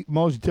the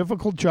most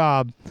difficult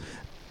job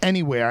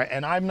anywhere,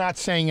 and I'm not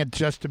saying it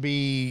just to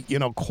be,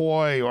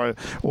 coy or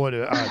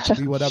to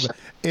be whatever.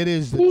 It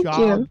is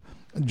the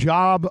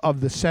job of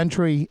the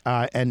century,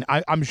 and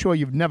I'm sure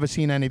you've never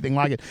seen anything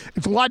like it.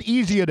 It's a lot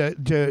easier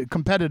to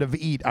competitive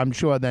eat, I'm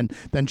sure, than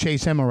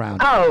chase him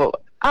around.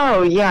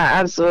 Oh, yeah,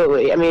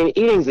 absolutely.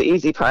 Eating's the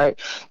easy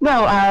part.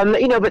 No,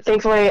 but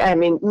thankfully,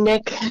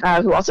 Nick,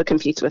 who also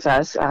competes with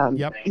us,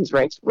 he's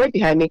right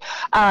behind me,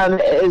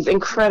 is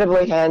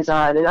incredibly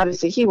hands-on, and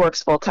obviously he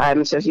works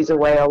full-time, so he's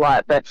away a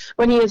lot. But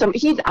when he's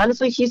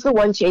the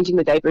one changing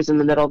the diapers in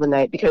the middle of the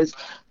night, because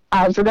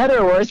For better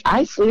or worse,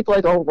 I sleep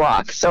like a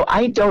rock, so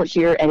I don't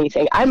hear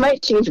anything. I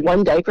might change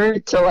one diaper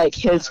to like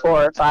his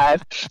 4 or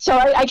 5, so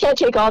I can't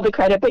take all the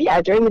credit. But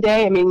yeah, during the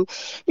day, I mean,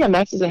 yeah,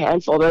 Max is a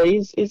handful, but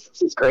he's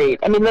great.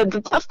 I mean,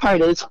 the tough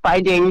part is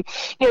finding,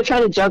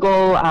 trying to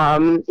juggle,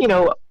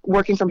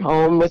 working from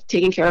home with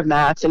taking care of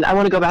Max, and I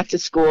want to go back to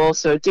school,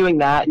 so doing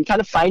that and kind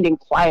of finding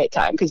quiet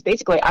time, because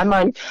basically I'm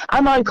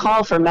on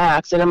call for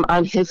Max and I'm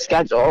on his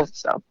schedule.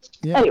 So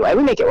anyway,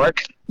 we make it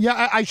work.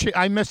 Yeah, I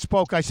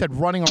misspoke. I said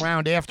running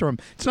around after him.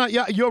 It's not.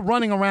 Yeah, you're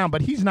running around,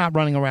 but he's not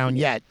running around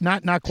yet.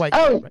 Not quite.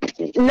 Oh,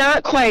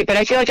 not quite. But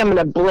I feel like I'm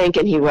gonna blink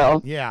and he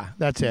will. Yeah,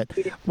 that's it.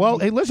 Well,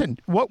 hey, listen.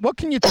 What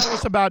can you tell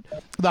us about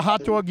the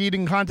hot dog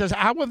eating contest?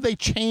 How have they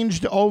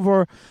changed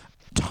over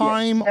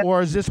time,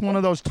 or is this one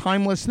of those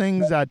timeless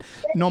things that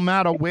no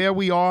matter where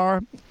we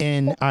are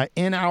in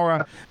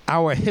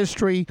our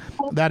history,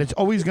 that it's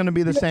always going to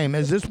be the same?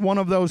 Is this one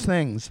of those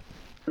things?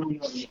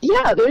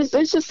 Yeah, there's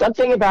just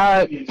something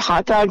about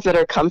hot dogs that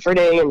are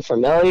comforting and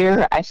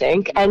familiar, I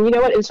think. And you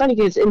know what? It's funny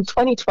because in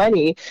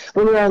 2020,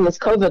 when we were on this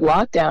COVID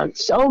lockdown,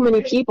 so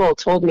many people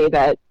told me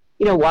that,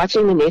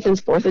 watching the Nathan's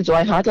 4th of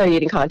July hot dog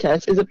eating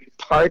contest is a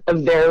part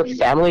of their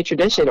family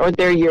tradition or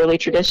their yearly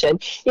tradition.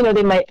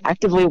 They might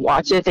actively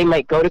watch it. They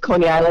might go to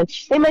Coney Island.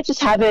 They might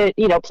just have it,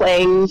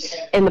 playing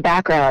in the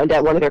background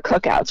at one of their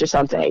cookouts or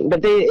something.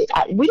 But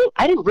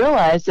I didn't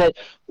realize that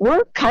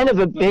we're kind of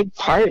a big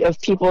part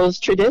of people's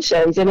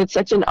traditions, and it's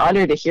such an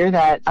honor to hear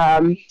that.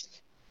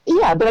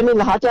 Yeah, but I mean,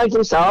 the hot dogs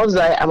themselves,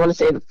 I want to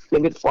say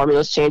maybe the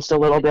formula's changed a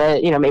little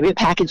bit. Maybe the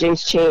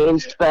packaging's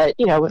changed, but,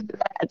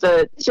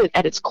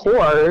 at its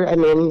core, I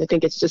mean, I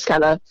think it's just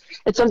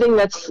it's something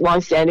that's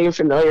longstanding and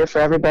familiar for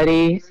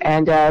everybody.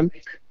 And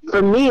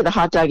for me, the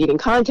hot dog eating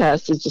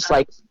contest is just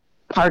like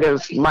part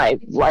of my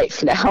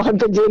life now. I've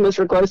been doing this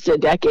for close to a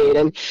decade.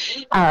 And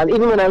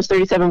even when I was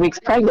 37 weeks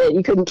pregnant,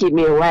 you couldn't keep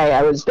me away.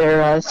 I was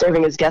there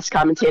serving as guest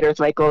commentator with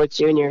Mike Golick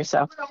Jr.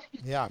 So,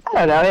 yeah,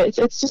 I don't know.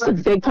 It's just a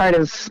big part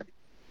of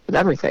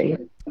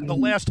everything. The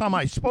last time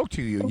I spoke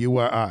to you, you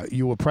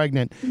were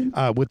pregnant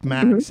with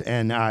Max,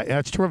 and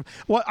that's terrific.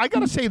 Well, I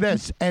got to say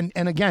this, and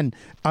again,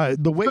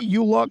 the way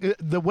you look,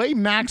 the way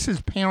Max's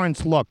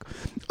parents look,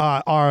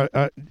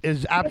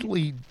 is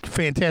absolutely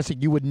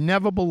fantastic. You would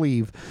never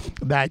believe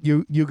that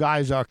you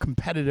guys are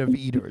competitive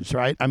eaters,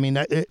 right? I mean,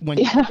 when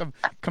you think of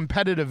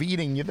competitive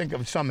eating, you think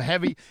of some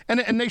heavy,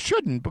 and they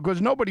shouldn't,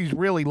 because nobody's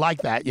really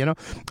like that,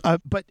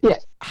 But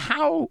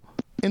how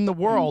in the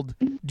world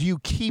do you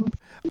keep,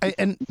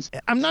 and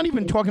I'm not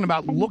even talking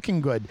about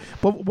looking good,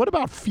 but what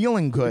about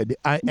feeling good?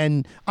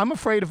 And I'm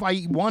afraid if I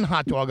eat one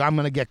hot dog, I'm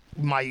going to get,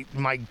 my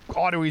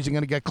arteries are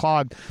going to get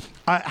clogged.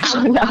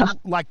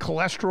 Like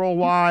cholesterol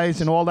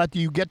wise and all that, do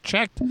you get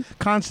checked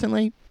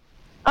constantly?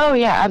 Oh,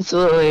 yeah,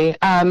 absolutely.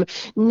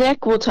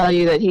 Nick will tell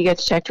you that he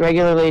gets checked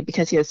regularly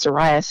because he has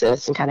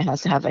psoriasis and kind of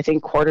has to have, I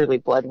think, quarterly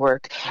blood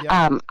work.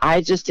 Yeah.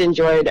 I just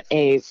enjoyed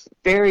a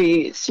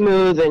very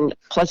smooth and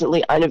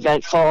pleasantly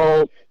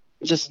uneventful,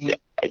 just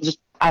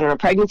I don't know,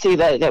 pregnancy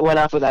that went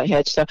off without a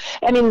hitch. So,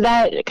 I mean,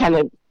 that kind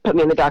of put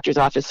me in the doctor's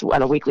office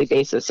on a weekly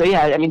basis. So,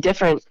 yeah, I mean,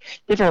 different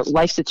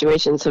life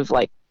situations have,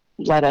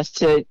 led us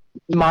to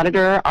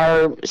monitor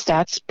our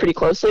stats pretty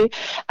closely.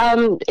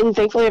 And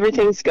thankfully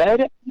everything's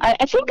good.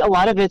 I think a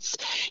lot of it's,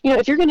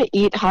 if you're going to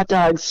eat hot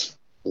dogs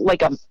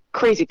like a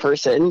crazy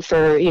person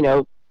for,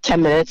 10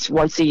 minutes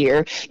once a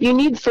year, you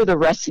need for the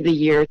rest of the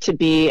year to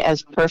be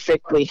as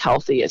perfectly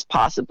healthy as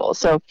possible.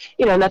 So,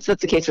 and that's the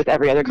case with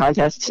every other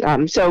contest.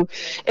 So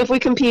if we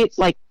compete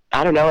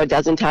I don't know, a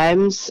dozen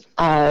times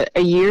a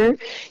year,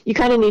 you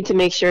kind of need to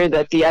make sure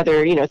that the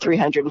other,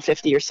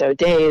 350 or so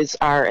days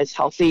are as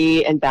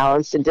healthy and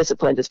balanced and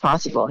disciplined as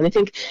possible. And I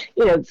think,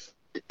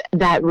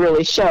 that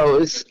really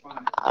shows.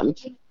 And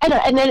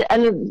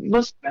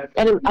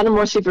on a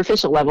more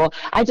superficial level,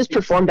 I just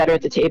perform better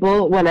at the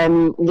table when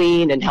I'm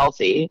lean and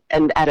healthy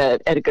and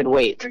at a good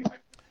weight.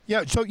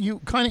 Yeah, so you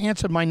kind of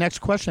answered my next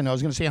question. I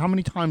was going to say how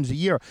many times a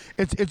year.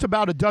 It's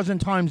about a dozen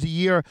times a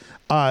year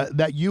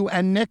that you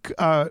and Nick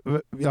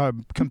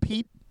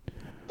compete.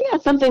 Yeah,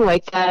 something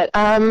like that.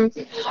 I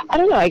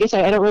don't know. I guess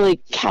I don't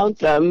really count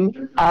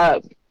them.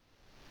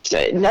 So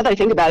now that I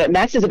think about it,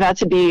 Max is about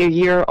to be a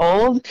year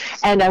old,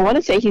 and I want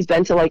to say he's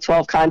been to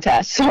 12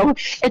 contests. So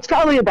it's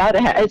probably about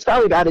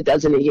a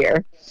dozen a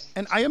year.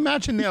 And I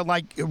imagine they're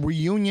like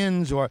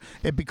reunions, or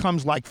it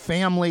becomes like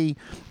family.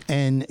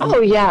 And all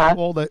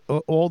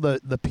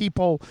the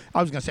people.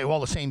 I was going to say all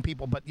the same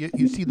people, but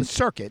you see the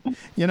circuit,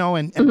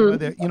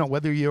 and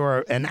whether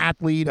you're an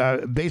athlete,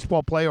 a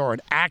baseball player, or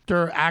an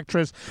actor,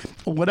 actress,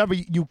 whatever,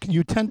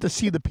 you tend to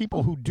see the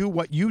people who do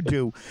what you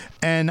do,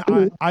 and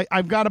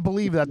I've got to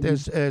believe that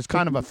there's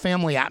kind of a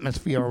family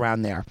atmosphere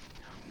around there.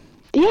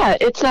 Yeah,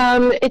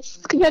 it's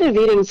competitive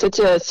eating such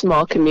a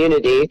small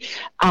community.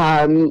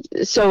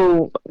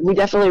 So we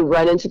definitely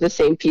run into the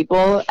same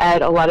people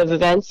at a lot of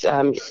events.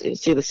 You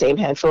see the same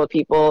handful of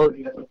people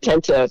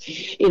tend to,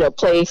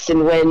 place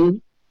and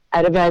win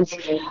at events.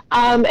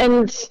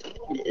 And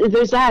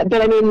there's that.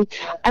 But I mean,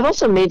 I've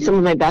also made some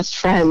of my best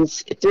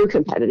friends through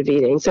competitive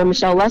eating. So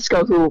Michelle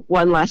Lesko, who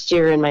won last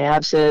year in my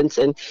absence,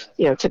 and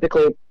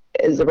typically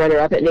is the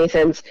runner-up at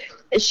Nathan's.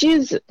 I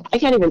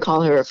can't even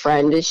call her a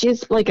friend.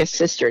 She's like a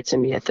sister to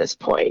me at this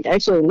point. I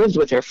actually lived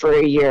with her for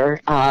a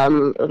year,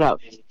 about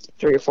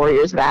 3 or 4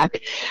 years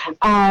back.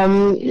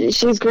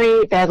 She's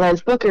great.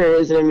 Badlands Booker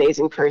is an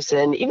amazing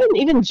person.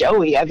 Even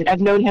Joey,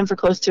 I've known him for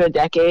close to a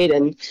decade,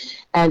 and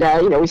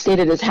we stayed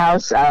at his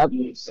house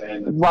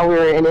while we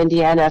were in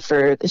Indiana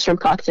for the shrimp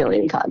cocktail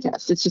eating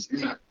contest. It's just,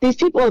 these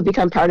people have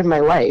become part of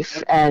my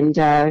life, and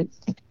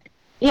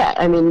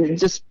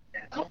just.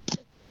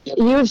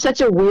 You have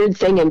such a weird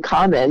thing in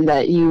common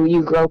that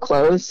you grow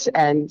close,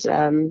 and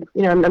I'm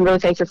really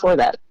thankful for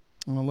that.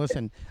 Well,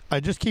 listen,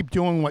 just keep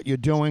doing what you're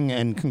doing,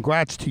 and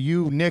congrats to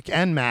you, Nick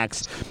and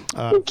Max.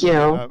 Thank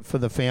you. For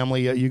the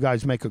family. You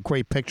guys make a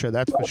great picture,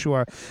 that's for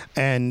sure.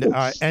 And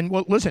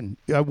well, listen,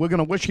 we're going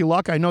to wish you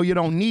luck. I know you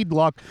don't need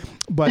luck,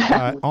 but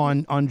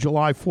on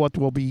July 4th,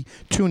 we'll be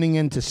tuning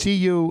in to see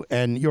you,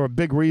 and you're a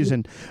big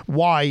reason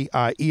why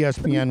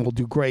ESPN will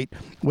do great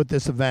with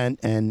this event.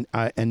 And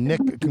Nick,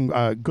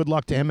 good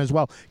luck to him as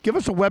well. Give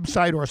us a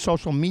website or a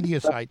social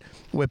media site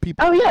where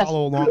people can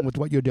follow along with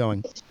what you're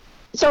doing.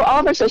 So all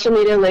of our social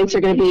media links are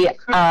going to be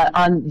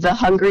on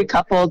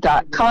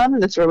thehungrycouple.com.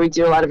 That's where we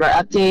do a lot of our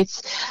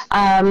updates.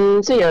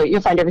 So you'll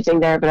find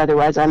everything there. But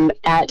otherwise, I'm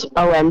at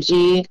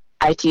OMGITSMIKI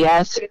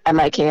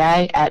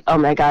at oh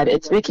my god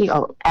it's Miki.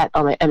 At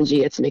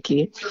OMG it's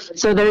Miki.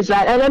 So there's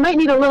that. And I might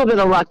need a little bit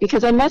of luck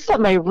because I messed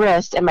up my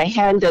wrist and my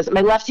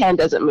left hand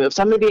doesn't move.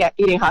 So I'm going to be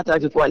eating hot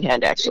dogs with one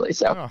hand actually.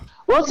 So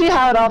we'll see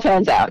how it all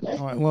pans out.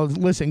 All right. Well,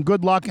 listen.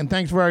 Good luck, and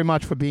thanks very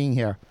much for being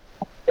here.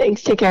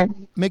 Thanks. Take care.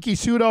 Miki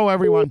Sudo,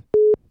 everyone.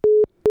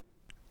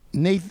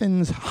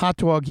 Nathan's hot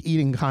dog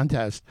eating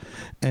contest,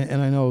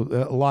 and I know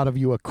a lot of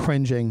you are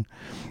cringing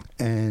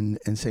and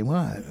saying, "What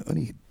are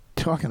you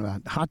talking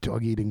about? Hot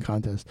dog eating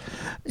contest?"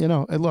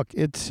 Look,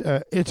 it's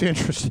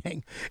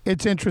interesting.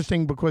 It's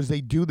interesting because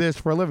they do this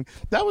for a living.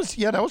 That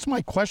was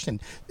my question.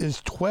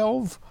 Is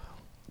 12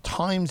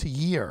 times a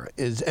year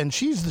and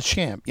she's the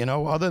champ.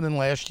 Other than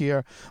last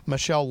year,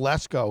 Michelle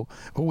Lesko,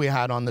 who we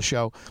had on the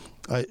show,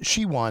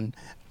 she won,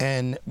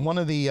 and one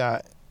of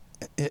the.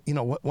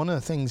 One of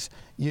the things,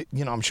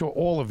 I'm sure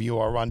all of you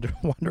are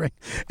wondering,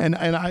 and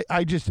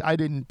I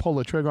didn't pull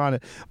the trigger on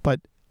it,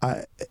 but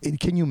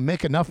can you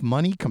make enough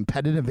money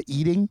competitive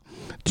eating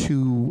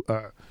to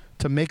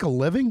make a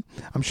living?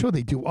 I'm sure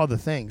they do other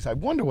things. I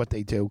wonder what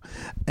they do.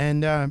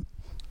 And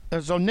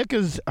so Nick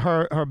is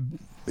her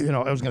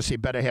I was going to say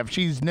better half.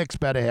 She's Nick's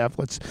better half.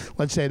 Let's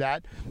say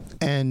that.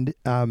 And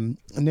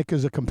Nick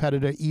is a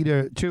competitor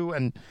eater too.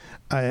 And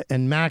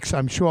Max,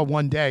 I'm sure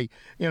one day,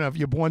 if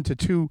you're born to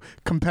two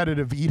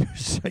competitive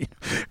eaters,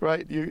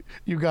 right? You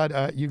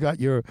got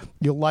your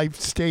life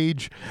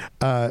stage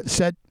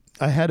set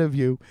ahead of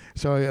you.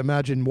 So I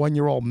imagine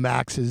 1-year-old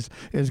Max is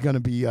going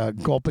to be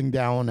gulping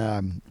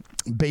down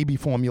baby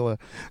formula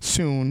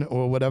soon,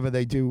 or whatever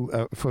they do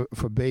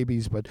for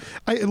babies. But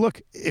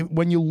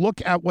when you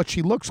look at what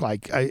she looks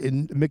like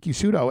in Miki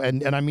Sudo,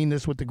 and I mean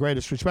this with the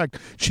greatest respect,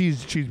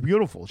 she's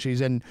beautiful.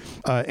 She's in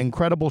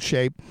incredible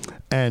shape,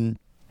 and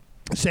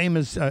same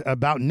as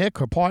about Nick,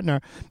 her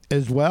partner,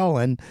 as well.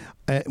 And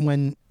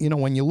when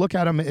you look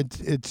at them,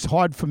 it's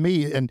hard for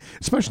me, and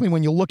especially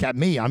when you look at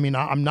me. I mean,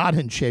 I'm not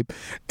in shape,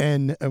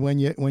 and when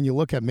you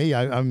look at me,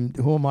 I'm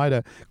who am I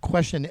to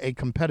question a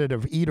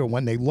competitive eater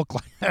when they look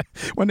like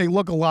when they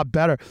look a lot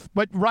better?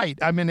 But right,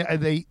 I mean,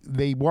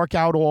 they work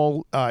out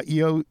all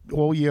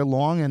year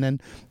long, and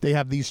then they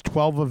have these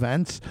 12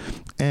 events,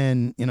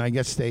 and I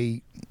guess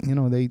they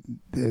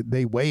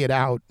weigh it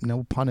out,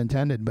 no pun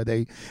intended, but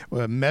they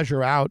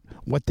measure out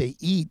what they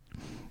eat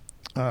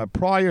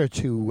prior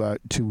to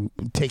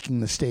taking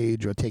the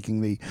stage or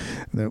taking the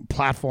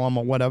platform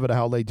or whatever the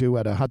hell they do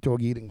at a hot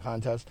dog eating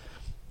contest,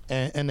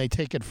 and they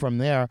take it from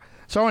there.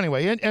 So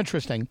anyway,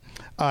 interesting.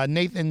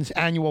 Nathan's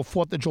annual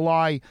 4th of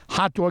July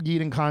hot dog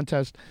eating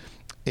contest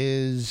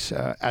is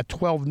at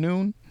 12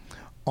 noon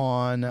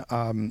on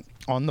the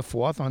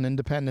 4th, on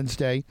Independence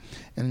Day,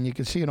 and you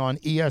can see it on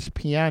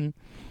ESPN.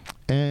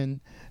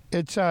 And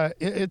it's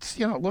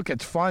look,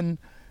 it's fun,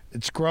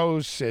 it's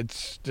gross,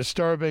 it's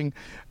disturbing,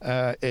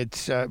 but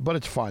it's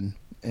fun,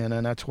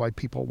 and that's why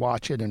people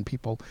watch it and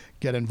people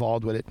get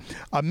involved with it.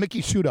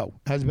 Miki Sudo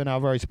has been our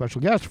very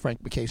special guest.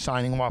 Frank McKay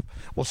signing off.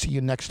 We'll see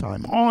you next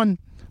time on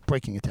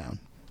Breaking It Down.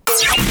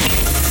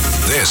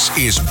 This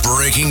is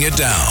Breaking It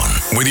Down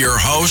with your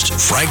host,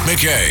 Frank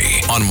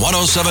McKay, on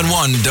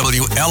 107.1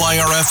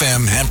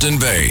 WLIR-FM Hampton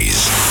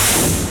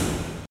Bays.